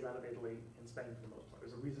ideas out of Italy and Spain for the most part.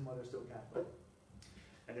 There's a reason why they're still Catholic.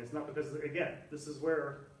 And it's not because, again, this is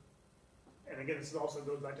where, and again, this also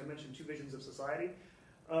goes back to mention two visions of society.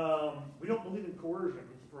 We don't believe in coercion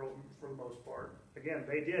for the most part. Again,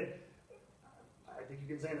 they did. I think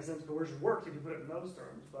you can say in a sense coercion worked if you put it in those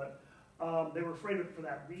terms, but they were afraid of it for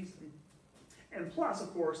that reason. And plus,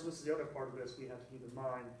 of course, this is the other part of this we have to keep in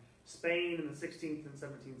mind, Spain in the 16th and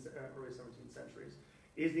early 17th centuries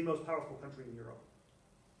is the most powerful country in Europe.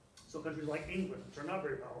 So countries like England, which are not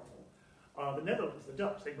very powerful, the Netherlands, the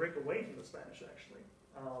Dutch, they break away from the Spanish actually,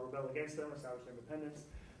 rebel against them, establish their independence.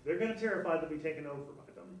 They're going to terrify them to be taken over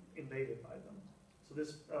by them, invaded by them. So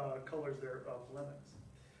this colors their polemics.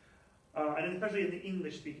 And especially in the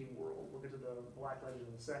English-speaking world, we'll get to the Black Legend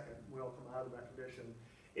in a second, we all come out of that tradition.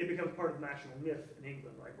 It becomes part of the national myth in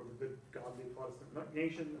England, right? We're the good, godly Protestant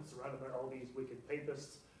nation that's surrounded by all these wicked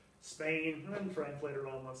papists. Spain, and then France later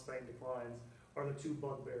on, once Spain declines, are the two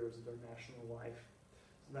bugbears of their national life.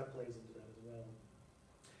 So that plays into that as well.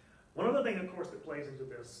 One other thing, of course, that plays into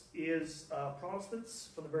this is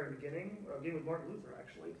Protestants, from the very beginning, beginning with Martin Luther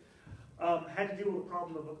actually, had to deal with the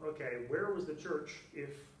problem of, okay, where was the church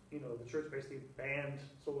if, the church basically banned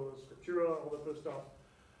sola scriptura, all that other stuff,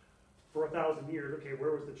 for 1,000 years. Okay,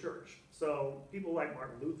 where was the church? So people like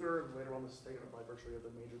Martin Luther, and later on this is taken up by virtually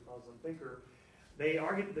every major Protestant thinker, they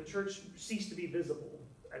argued that the church ceased to be visible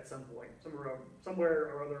at some point,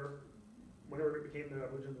 somewhere or other, whenever it became the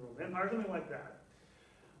religion of the Roman Empire, something like that.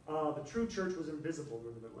 The true church was invisible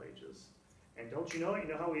during the Middle Ages. And don't you know it? You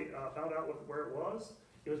know how we found out where it was?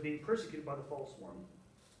 It was being persecuted by the false one.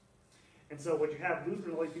 And so what you have Luther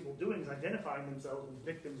and all these people doing is identifying themselves as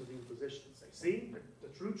victims of the Inquisition. Say, see, the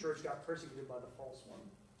true church got persecuted by the false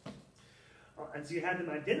one. And so you had them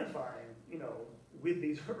identifying, with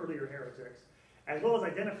these earlier heretics, as well as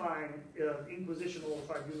identifying inquisitional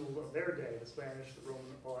tribunals of their day, the Spanish, the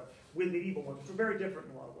Roman, with medieval ones, which were very different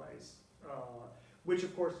in a lot of ways. Which,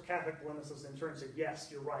 of course, Catholic polemicists in turn said, yes,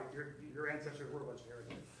 you're right, your ancestors were a bunch of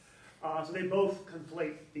heretics. So they both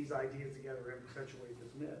conflate these ideas together and perpetuate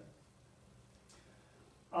this myth.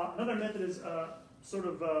 Another myth that is sort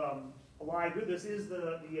of allied with this is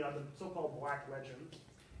the so-called Black Legend.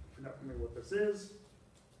 If you're not familiar with what this is,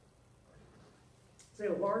 say,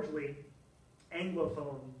 a largely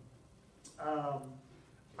Anglophone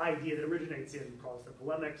idea that originates in Protestant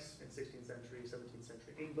polemics in 16th century, 17th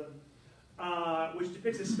century England, which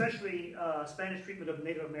depicts especially Spanish treatment of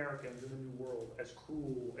Native Americans in the New World as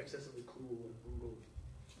cruel, excessively cruel and brutal,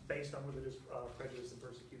 based on religious prejudice and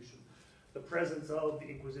persecution. The presence of the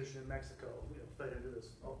Inquisition in Mexico, fed into this,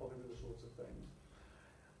 all into these sorts of things.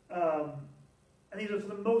 And these are,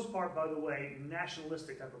 for the most part, by the way,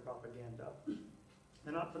 nationalistic type of propaganda.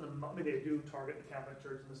 They're not for the, maybe they do target the Catholic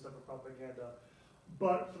Church and this type of propaganda,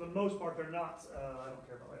 but for the most part, they're not. I don't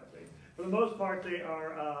care about that. For the most part, they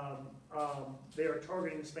are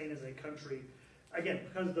targeting Spain as a country, again,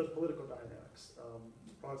 because of those political dynamics.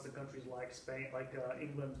 Protestant countries like Spain, like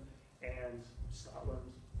England and Scotland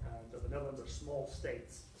and the Netherlands are small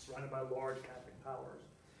states surrounded by large Catholic powers,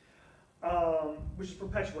 which is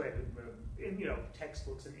perpetuated in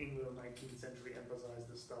textbooks in England in the 19th century emphasize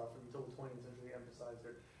this stuff, and until the 20th century they emphasized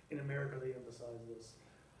it. In America they emphasize this.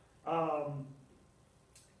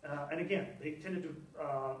 And again, they tended to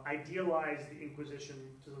idealize the Inquisition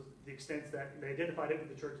to the extent that they identified it with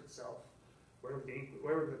the church itself.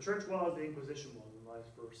 Wherever the church was, the Inquisition was, and vice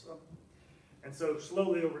versa. And so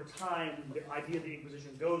slowly over time, the idea of the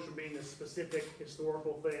Inquisition goes from being this specific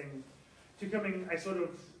historical thing to becoming a sort of,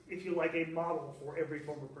 if you like, a model for every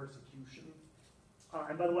form of persecution.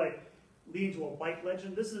 And by the way, leading to a white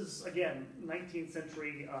legend. This is, again, 19th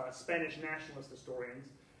century Spanish nationalist historians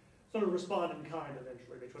sort of respond in kind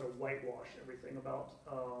eventually. They try to whitewash everything about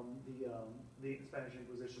the Spanish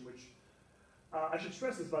Inquisition, which I should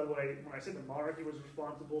stress this, by the way, when I say the monarchy was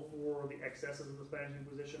responsible for the excesses of the Spanish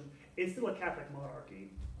Inquisition, it's still a Catholic monarchy.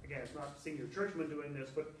 Again, it's not senior churchmen doing this,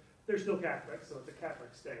 but they're still Catholic, so it's a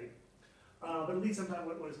Catholic state. But at least sometimes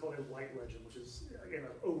what is called a white legend, which is, again,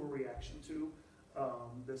 an overreaction to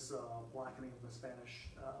this blackening of the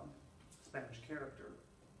Spanish character.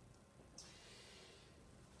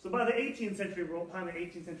 So by the 18th century, time the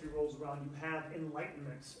 18th century rolls around, you have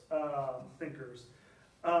Enlightenment thinkers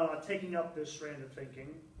taking up this strand of thinking.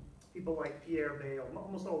 People like Pierre Bayle,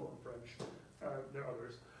 almost all of them French, there are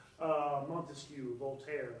others, Montesquieu,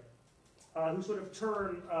 Voltaire, who sort of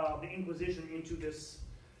turn the Inquisition into this,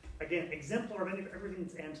 again, exemplar of everything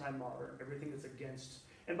that's anti-modern, everything that's against.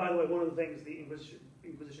 And by the way, one of the things the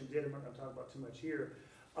Inquisition did, I'm not going to talk about too much here,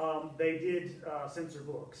 they did censor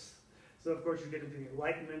books. So of course you get into the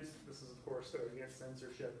Enlightenment. This is of course against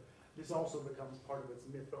censorship. This also becomes part of its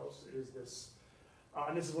mythos. Is this,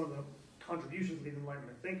 and this is one of the contributions of the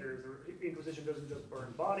Enlightenment thinkers. The Inquisition doesn't just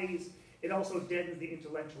burn bodies; it also deadens the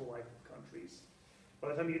intellectual life of countries. By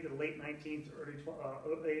the time you get to the late 18th, early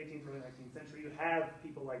 19th century, you have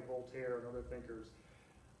people like Voltaire and other thinkers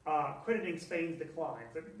crediting Spain's decline.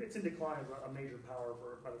 It's in decline as a major power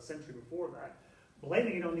for about a century before that,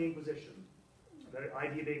 blaming it on the Inquisition. The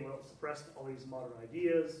idea being, well, it suppressed all these modern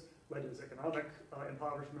ideas, led to this economic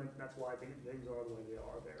impoverishment, and that's why things are the way they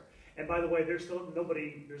are there. And by the way, there's still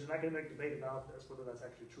there's an academic debate about this, whether that's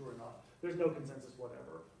actually true or not. There's no consensus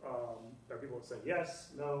whatever. There are people that say yes,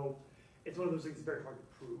 no. It's one of those things that's very hard to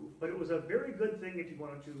prove. But it was a very good thing if you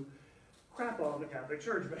wanted to crap on the Catholic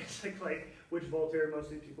Church, basically, which Voltaire and most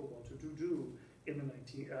of these people wanted to do in the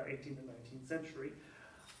 18th and 19th century.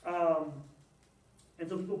 And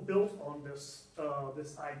so people built on this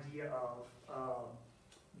this idea of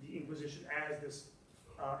the Inquisition as this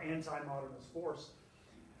anti-modernist force.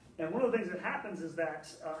 And one of the things that happens is that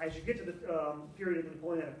as you get to the period of the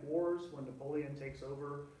Napoleonic Wars, when Napoleon takes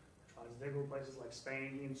over, tries to take over places like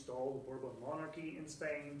Spain, he installed the Bourbon monarchy in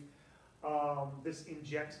Spain. This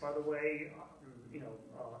injects, by the way,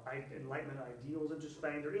 Enlightenment ideals into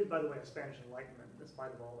Spain. There is, by the way, a Spanish Enlightenment in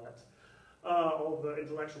spite of all that. All the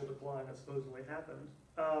intellectual decline that supposedly happened.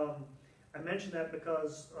 I mention that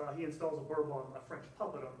because he installs a Bourbon, a French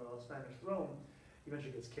puppet on the Spanish throne. He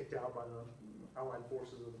eventually gets kicked out by the Allied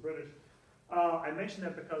forces of the British. I mention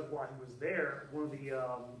that because while he was there, one of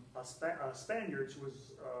the Spaniards who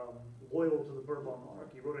was loyal to the Bourbon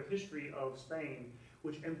monarchy wrote a history of Spain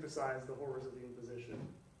which emphasized the horrors of the Inquisition.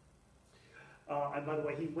 And by the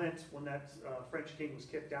way, he went, when that French king was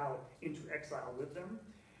kicked out, into exile with them.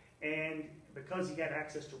 And because he had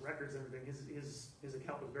access to records and everything, his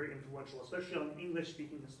account was very influential, especially on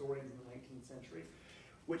English-speaking historians in the 19th century,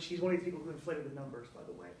 which he's one of these people who inflated the numbers, by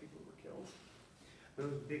the way, people who were killed.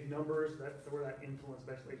 Those big numbers, that's where that influence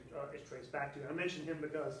basically is traced back to. I mentioned him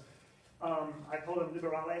because I call them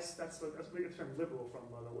liberales. That's where it's from liberal from,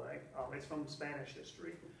 by the way. It's from Spanish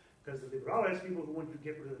history, because the liberales, people who wanted to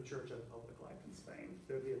get rid of the church out of public life in Spain.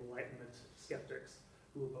 They're the Enlightenment skeptics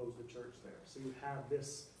who oppose the church there. So you have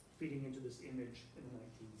this feeding into this image in the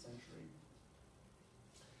 19th century.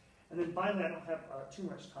 And then finally, I don't have too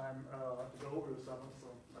much time to go over this, so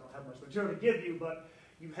I don't have much material to give you, but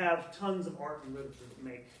you have tons of art and literature that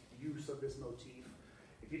make use of this motif.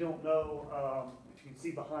 If you don't know, if you can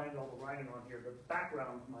see behind all the writing on here, the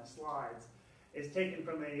background of my slides is taken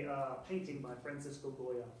from a painting by Francisco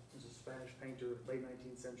Goya, who's a Spanish painter, late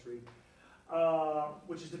 19th century,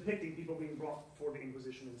 which is depicting people being brought before the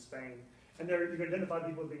Inquisition in Spain. And there, you can identify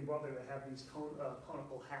people being brought there that have these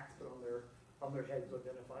conical hats put on their heads to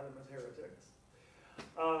identify them as heretics.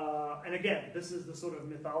 And again, this is the sort of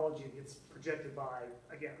mythology that gets projected by,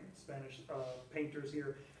 again, Spanish painters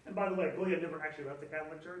here. And by the way, Goya never actually left the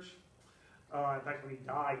Catholic Church. In fact, when he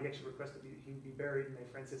died, he actually requested he be buried in a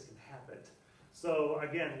Franciscan habit. So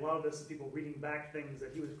again, a lot of this is people reading back things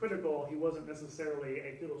that he was critical. He wasn't necessarily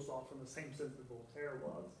a philosopher in the same sense that Voltaire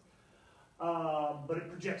was. But it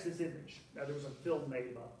projects this image. Now, there was a film made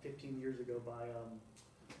about 15 years ago by,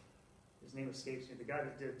 his name escapes me, the guy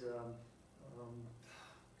that did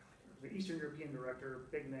the Eastern European director,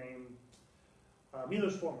 big name,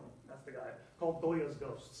 Milos Forman, that's the guy, called Goya's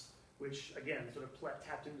Ghosts, which again sort of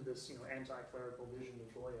tapped into this anti-clerical vision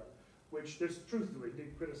of Goya, which there's truthfully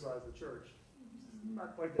did criticize the church. It's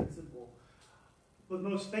not quite that simple. But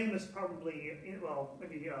most famous probably,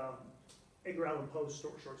 maybe Edgar Allan Poe's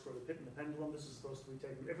short story, The Pit and the Pendulum. This is supposed to be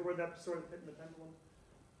taken. Ever read that story, The Pit and the Pendulum?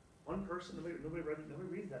 One person, nobody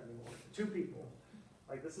reads that anymore. Two people.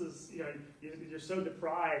 Like this is, you're so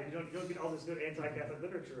deprived. You don't get all this good anti-Catholic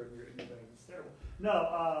literature in your veins. It's terrible.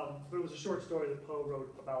 No, but it was a short story that Poe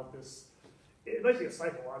wrote about this. It's basically a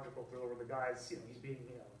psychological thriller where the guy's, he's being,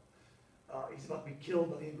 he's about to be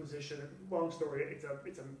killed by the Inquisition. Long story. It's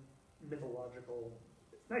a mythological,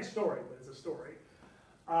 nice story, but it's a story.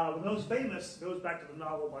 The most famous goes back to the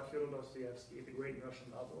novel by Fyodor Dostoevsky, the great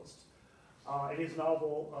Russian novelist. In his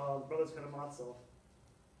novel, Brothers Karamazov,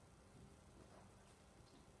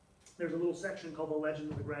 there's a little section called The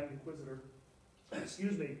Legend of the Grand Inquisitor,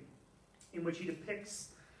 excuse me, in which he depicts,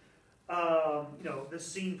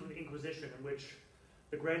 this scene from the Inquisition in which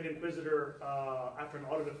the Grand Inquisitor, after an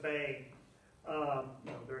auto da fe,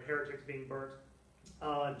 there are heretics being burnt,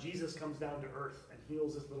 Jesus comes down to earth and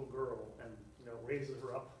heals this little girl and, raises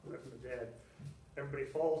her up from the dead. Everybody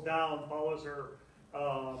falls down, follows her.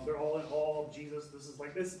 They're all in awe of Jesus. This,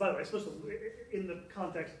 by the way, it's supposed to, in the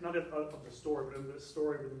context, not of the story, but in the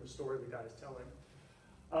story within the story the guy is telling.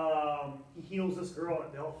 He heals this girl,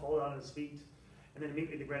 and they all fall down at his feet. And then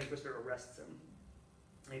immediately the Grand Inquisitor arrests him.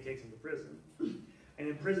 And he takes him to prison. And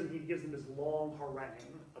in prison, he gives him this long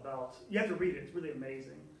harangue about, you have to read it, it's really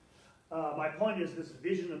amazing. My point is this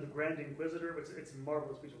vision of the Grand Inquisitor, it's a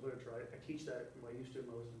marvelous piece of literature. I teach that when I used to in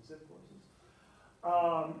my wisdom civ courses.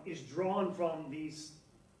 Is drawn from these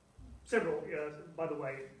several, by the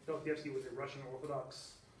way, Dostoevsky was a Russian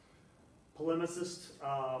Orthodox polemicist.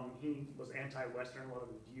 He was anti-Western, a lot of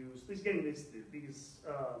his views. He's getting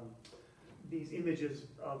these images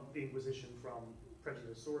of the Inquisition from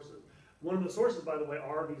prejudiced sources. One of the sources, by the way,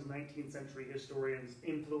 are these 19th century historians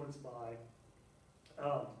influenced by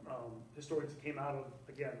historians that came out of,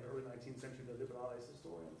 again, the early 19th century, the liberales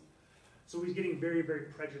historians. So he's getting very, very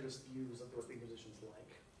prejudiced views of what the Inquisition's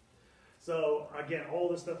like. So again, all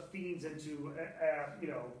this stuff feeds into,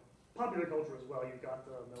 popular culture as well. You've got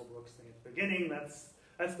the Mel Brooks thing at the beginning. That's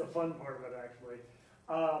the fun part of it, actually.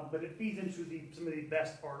 But it feeds into some of the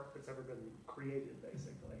best art that's ever been created,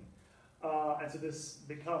 basically. And so this is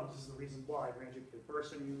the reason why, if you're an educated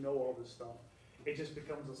person, you know all this stuff. It just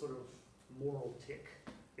becomes a sort of moral tick,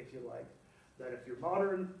 if you like. That if you're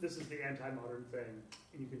modern, this is the anti-modern thing,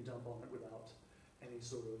 and you can dump on it without any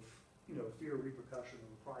sort of, fear of repercussion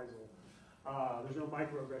or reprisal. There's no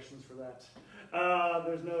microaggressions for that.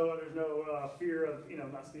 There's no fear of,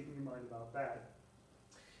 not speaking your mind about that.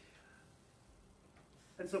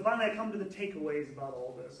 And so finally, I come to the takeaways about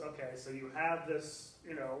all this. Okay, so you have this,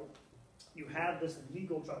 you have this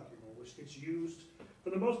legal tribunal, which gets used, for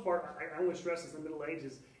the most part, I want to stress this in the Middle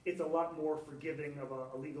Ages, it's a lot more forgiving of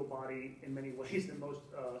a legal body in many ways than most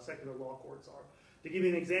secular law courts are. To give you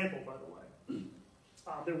an example, by the way,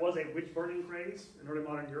 there was a witch burning craze in early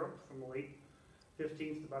modern Europe from the late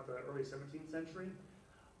 15th to about the early 17th century.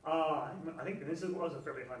 I think this was a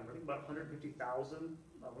fairly high number. I think about 150,000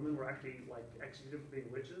 women were actually executed for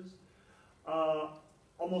being witches.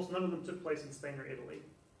 Almost none of them took place in Spain or Italy.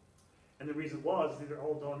 And the reason was these are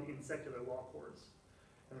all done in secular law courts.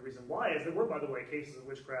 And the reason why is there were, by the way, cases of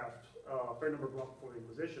witchcraft, a fair number brought before the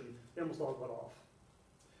Inquisition. They almost all got off.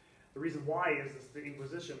 The reason why is the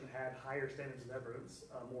Inquisition had higher standards of evidence,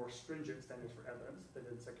 more stringent standards for evidence than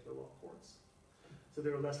in secular law courts. So they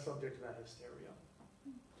were less subject to that hysteria.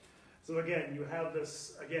 So again, you have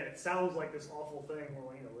this, again, it sounds like this awful thing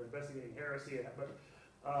where, we're investigating heresy, but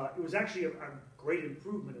it was actually a great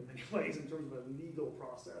improvement in many ways in terms of a legal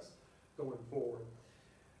process going forward.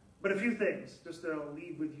 But a few things, just to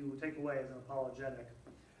leave with you, take away as an apologetic.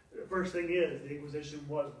 The first thing is, the Inquisition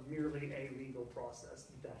was merely a legal process.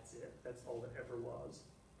 That's it. That's all it ever was.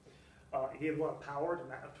 It gave a lot of power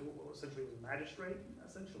to what essentially was a magistrate,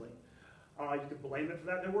 essentially. You could blame it for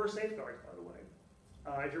that. There were safeguards, by the way.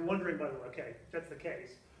 If you're wondering, by the way, okay, if that's the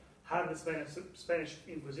case, how did the Spanish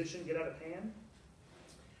Inquisition get out of hand?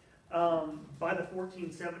 By the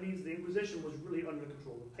 1470s, the Inquisition was really under the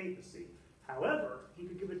control of the papacy. However, he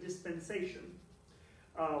could give a dispensation,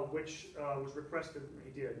 which was requested,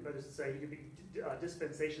 he did, that is to say, he could be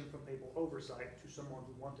dispensation from papal oversight to someone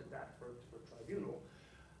who wanted that for a tribunal.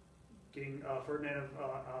 King Ferdinand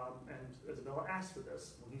and Isabella asked for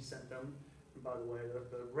this when he sent them. And by the way,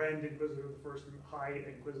 the Grand Inquisitor, the first High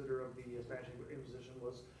Inquisitor of the Spanish Inquisition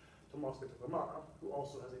was Tomás de Torquemada, who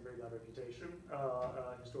also has a very bad reputation,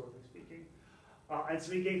 historically speaking. And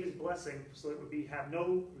so he gave his blessing so it would have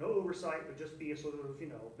no oversight, but just be a sort of,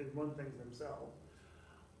 they'd run things themselves.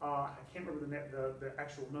 I can't remember the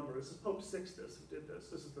actual number. This is Pope Sixtus who did this.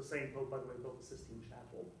 This is the same Pope, by the way, who built the Sistine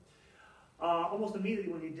Chapel. Almost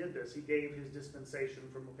immediately when he did this, he gave his dispensation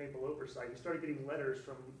from a papal oversight. He started getting letters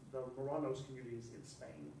from the Moranos communities in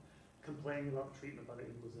Spain complaining about the treatment by the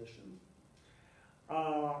Inquisition.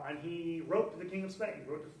 And he wrote to the King of Spain,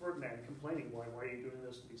 wrote to Ferdinand, complaining, why are you doing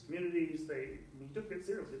this to these communities? He took it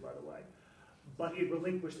seriously, by the way. But he had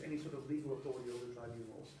relinquished any sort of legal authority over the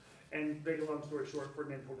tribunals. And to make a long story short,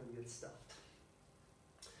 Ferdinand told him to get stuffed.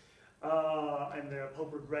 And the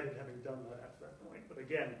Pope regretted having done that after that point. But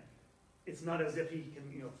again, it's not as if he can,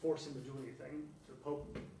 force him to do anything. The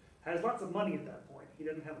Pope has lots of money at that point. He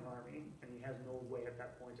doesn't have an army, and he has no way at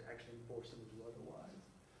that point to actually force him to do otherwise.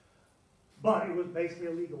 But it was basically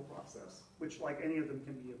a legal process, which, like any of them,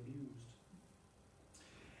 can be abused.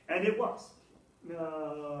 And it was.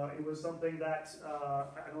 It was something that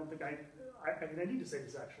I don't think I need to say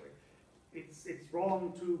this actually. It's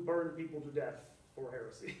wrong to burn people to death for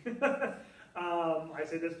heresy. I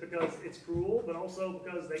say this because it's cruel, but also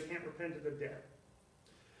because they can't repent of the dead.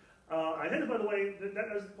 I think, by the way,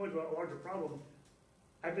 that is the point about a larger problem.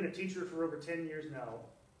 I've been a teacher for over 10 years now.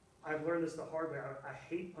 I've learned this the hard way. I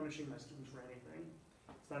hate punishing my students for anything.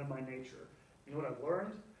 It's not in my nature. You know what I've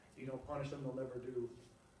learned? You don't punish them, they'll never do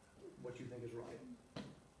what you think is right.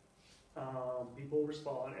 People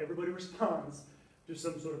respond. Everybody responds to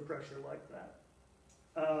some sort of pressure like that.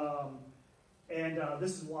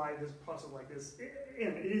 This is why this process like this,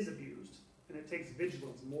 it is abused, and it takes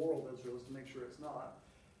vigilance, moral vigilance, to make sure it's not.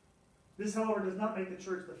 This, however, does not make the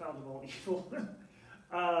church the fount of all evil.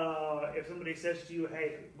 If somebody says to you,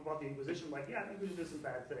 hey, about the Inquisition, like, yeah, the Inquisition did some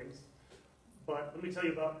bad things, but let me tell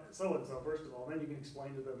you about so-and-so, first of all, then you can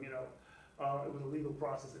explain to them, it was a legal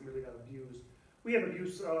process that really got abused. We have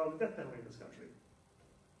abuse of the death penalty in this country.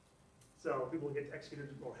 So people get executed,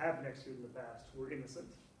 or have been executed in the past, who are innocent.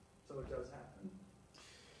 So it does happen.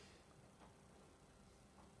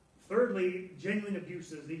 Thirdly, genuine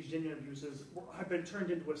abuses, these genuine abuses have been turned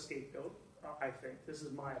into a scapegoat, I think. This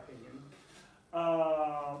is my opinion.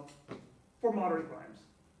 For modern crimes.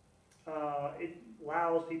 It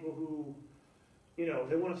allows people who,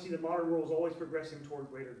 they want to see the modern world is always progressing toward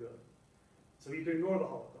greater good. So you can ignore the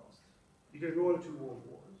Holocaust. You can ignore the 2 world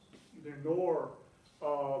wars. You can ignore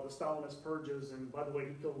the Stalinist purges, and by the way,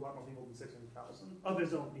 he killed a lot more people than 600,000 of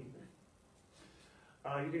his own people.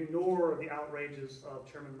 You can ignore the outrages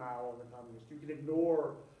of Chairman Mao and the communists. You can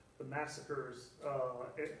ignore the massacres.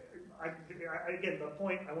 Again, the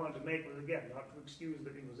point I wanted to make was, again, not to excuse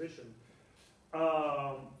the Inquisition,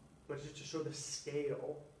 but just to show the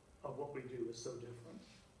scale of what we do is so different.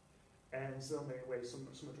 And in so many ways, so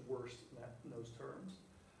much worse in those terms.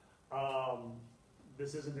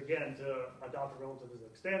 This isn't, again, to adopt a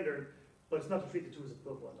relativistic standard, but it's not to treat the two as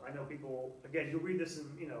equivalent. I know people, again, you read this in,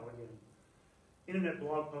 again, internet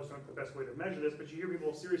blog posts aren't the best way to measure this, but you hear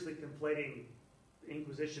people seriously conflating the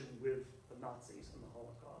Inquisition with the Nazis and the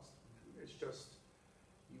Holocaust. It's just,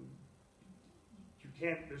 you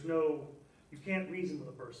can't reason with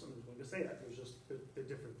a person who's going to say that. There's just, they're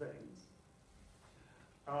different things.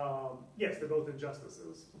 Yes, they're both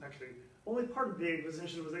injustices. Actually, only part of the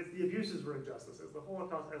Inquisition was the abuses were injustices. The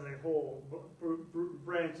Holocaust as a whole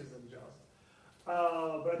branch is unjust.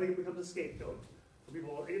 But I think it becomes a scapegoat for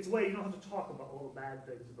people. It's a way you don't have to talk about all the bad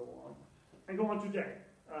things that go on. And go on today.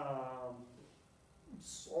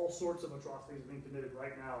 All sorts of atrocities are being committed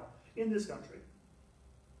right now in this country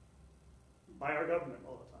by our government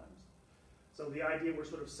all the times. So the idea we're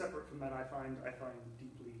sort of separate from that, I find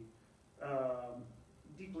deeply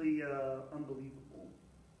deeply unbelievable.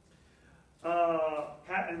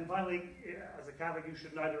 And finally, as a Catholic, you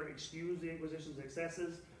should neither excuse the Inquisition's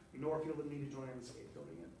excesses nor feel the need to join in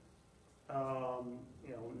scapegoating it.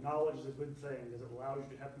 Knowledge is a good thing because it allows you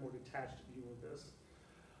to have a more detached view of this.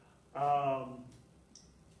 I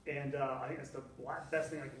think that's the best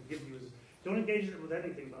thing I can give you is don't engage it with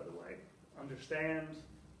anything, by the way. Understand,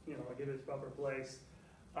 give it its proper place.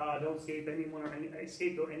 Don't scapegoat anyone or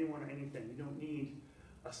anything. You don't need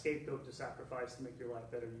a scapegoat to sacrifice to make your life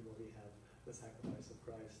better. You already have the sacrifice of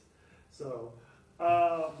Christ. So,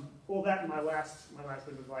 that and my last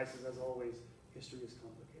bit of advice is, as always, history is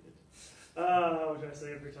complicated. Which I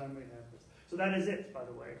say every time we have this. So that is it, by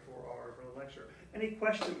the way, for the lecture. Any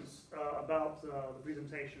questions about the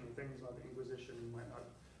presentation or things about the Inquisition you might not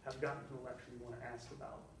have gotten from the lecture you want to ask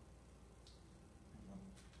about?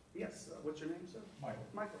 Yes. What's your name, sir? Michael.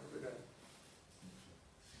 Michael. Good day.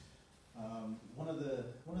 One of the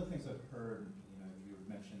things I've heard, you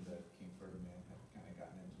mentioned that King Ferdinand had kind of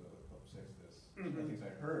gotten into it with Pope Sixtus. One of the things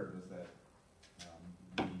I heard was that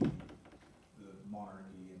the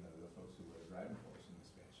monarchy and the folks who were driving force in the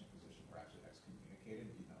Spanish Inquisition were actually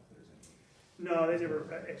excommunicated. Do you know if there's any? No, they never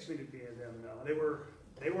excommunicated them. No, they were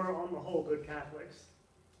on the whole good Catholics.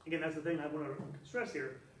 Again, that's the thing I want to stress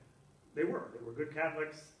here. They were good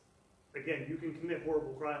Catholics. Again, you can commit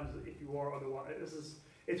horrible crimes if you are otherwise.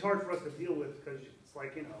 It's hard for us to deal with because it's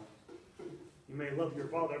like, you may love your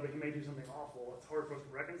father, but he may do something awful. It's hard for us to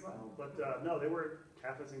reconcile. But no, they were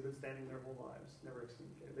Catholics in good standing their whole lives, never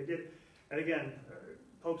excommunicated. They did, and again,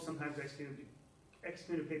 popes sometimes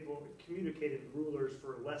excommunicated rulers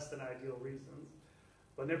for less than ideal reasons,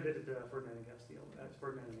 but never did it to Ferdinand and Castile. That's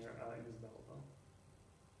Ferdinand and Isabella, though.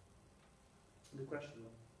 Good question, though.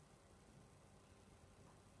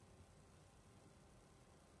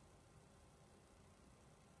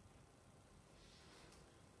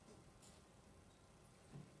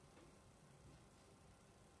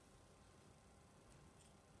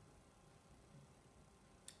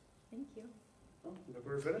 Thank you. Well, if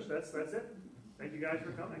we're finished, that's it. Thank you guys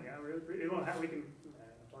for coming. I really appreciate it. We can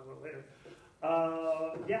talk about it later.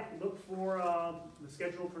 Look for the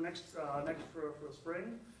schedule for next for the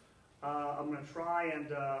spring. I'm going to try and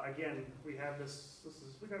again, we have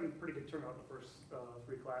we've got a pretty good turnout in the first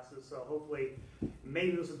 3 classes. So hopefully,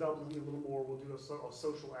 maybe this will develop something a little more. We'll do a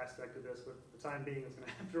social aspect of this, but for the time being, it's going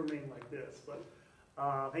to have to remain like this. But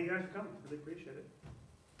thank you guys for coming. Really appreciate it.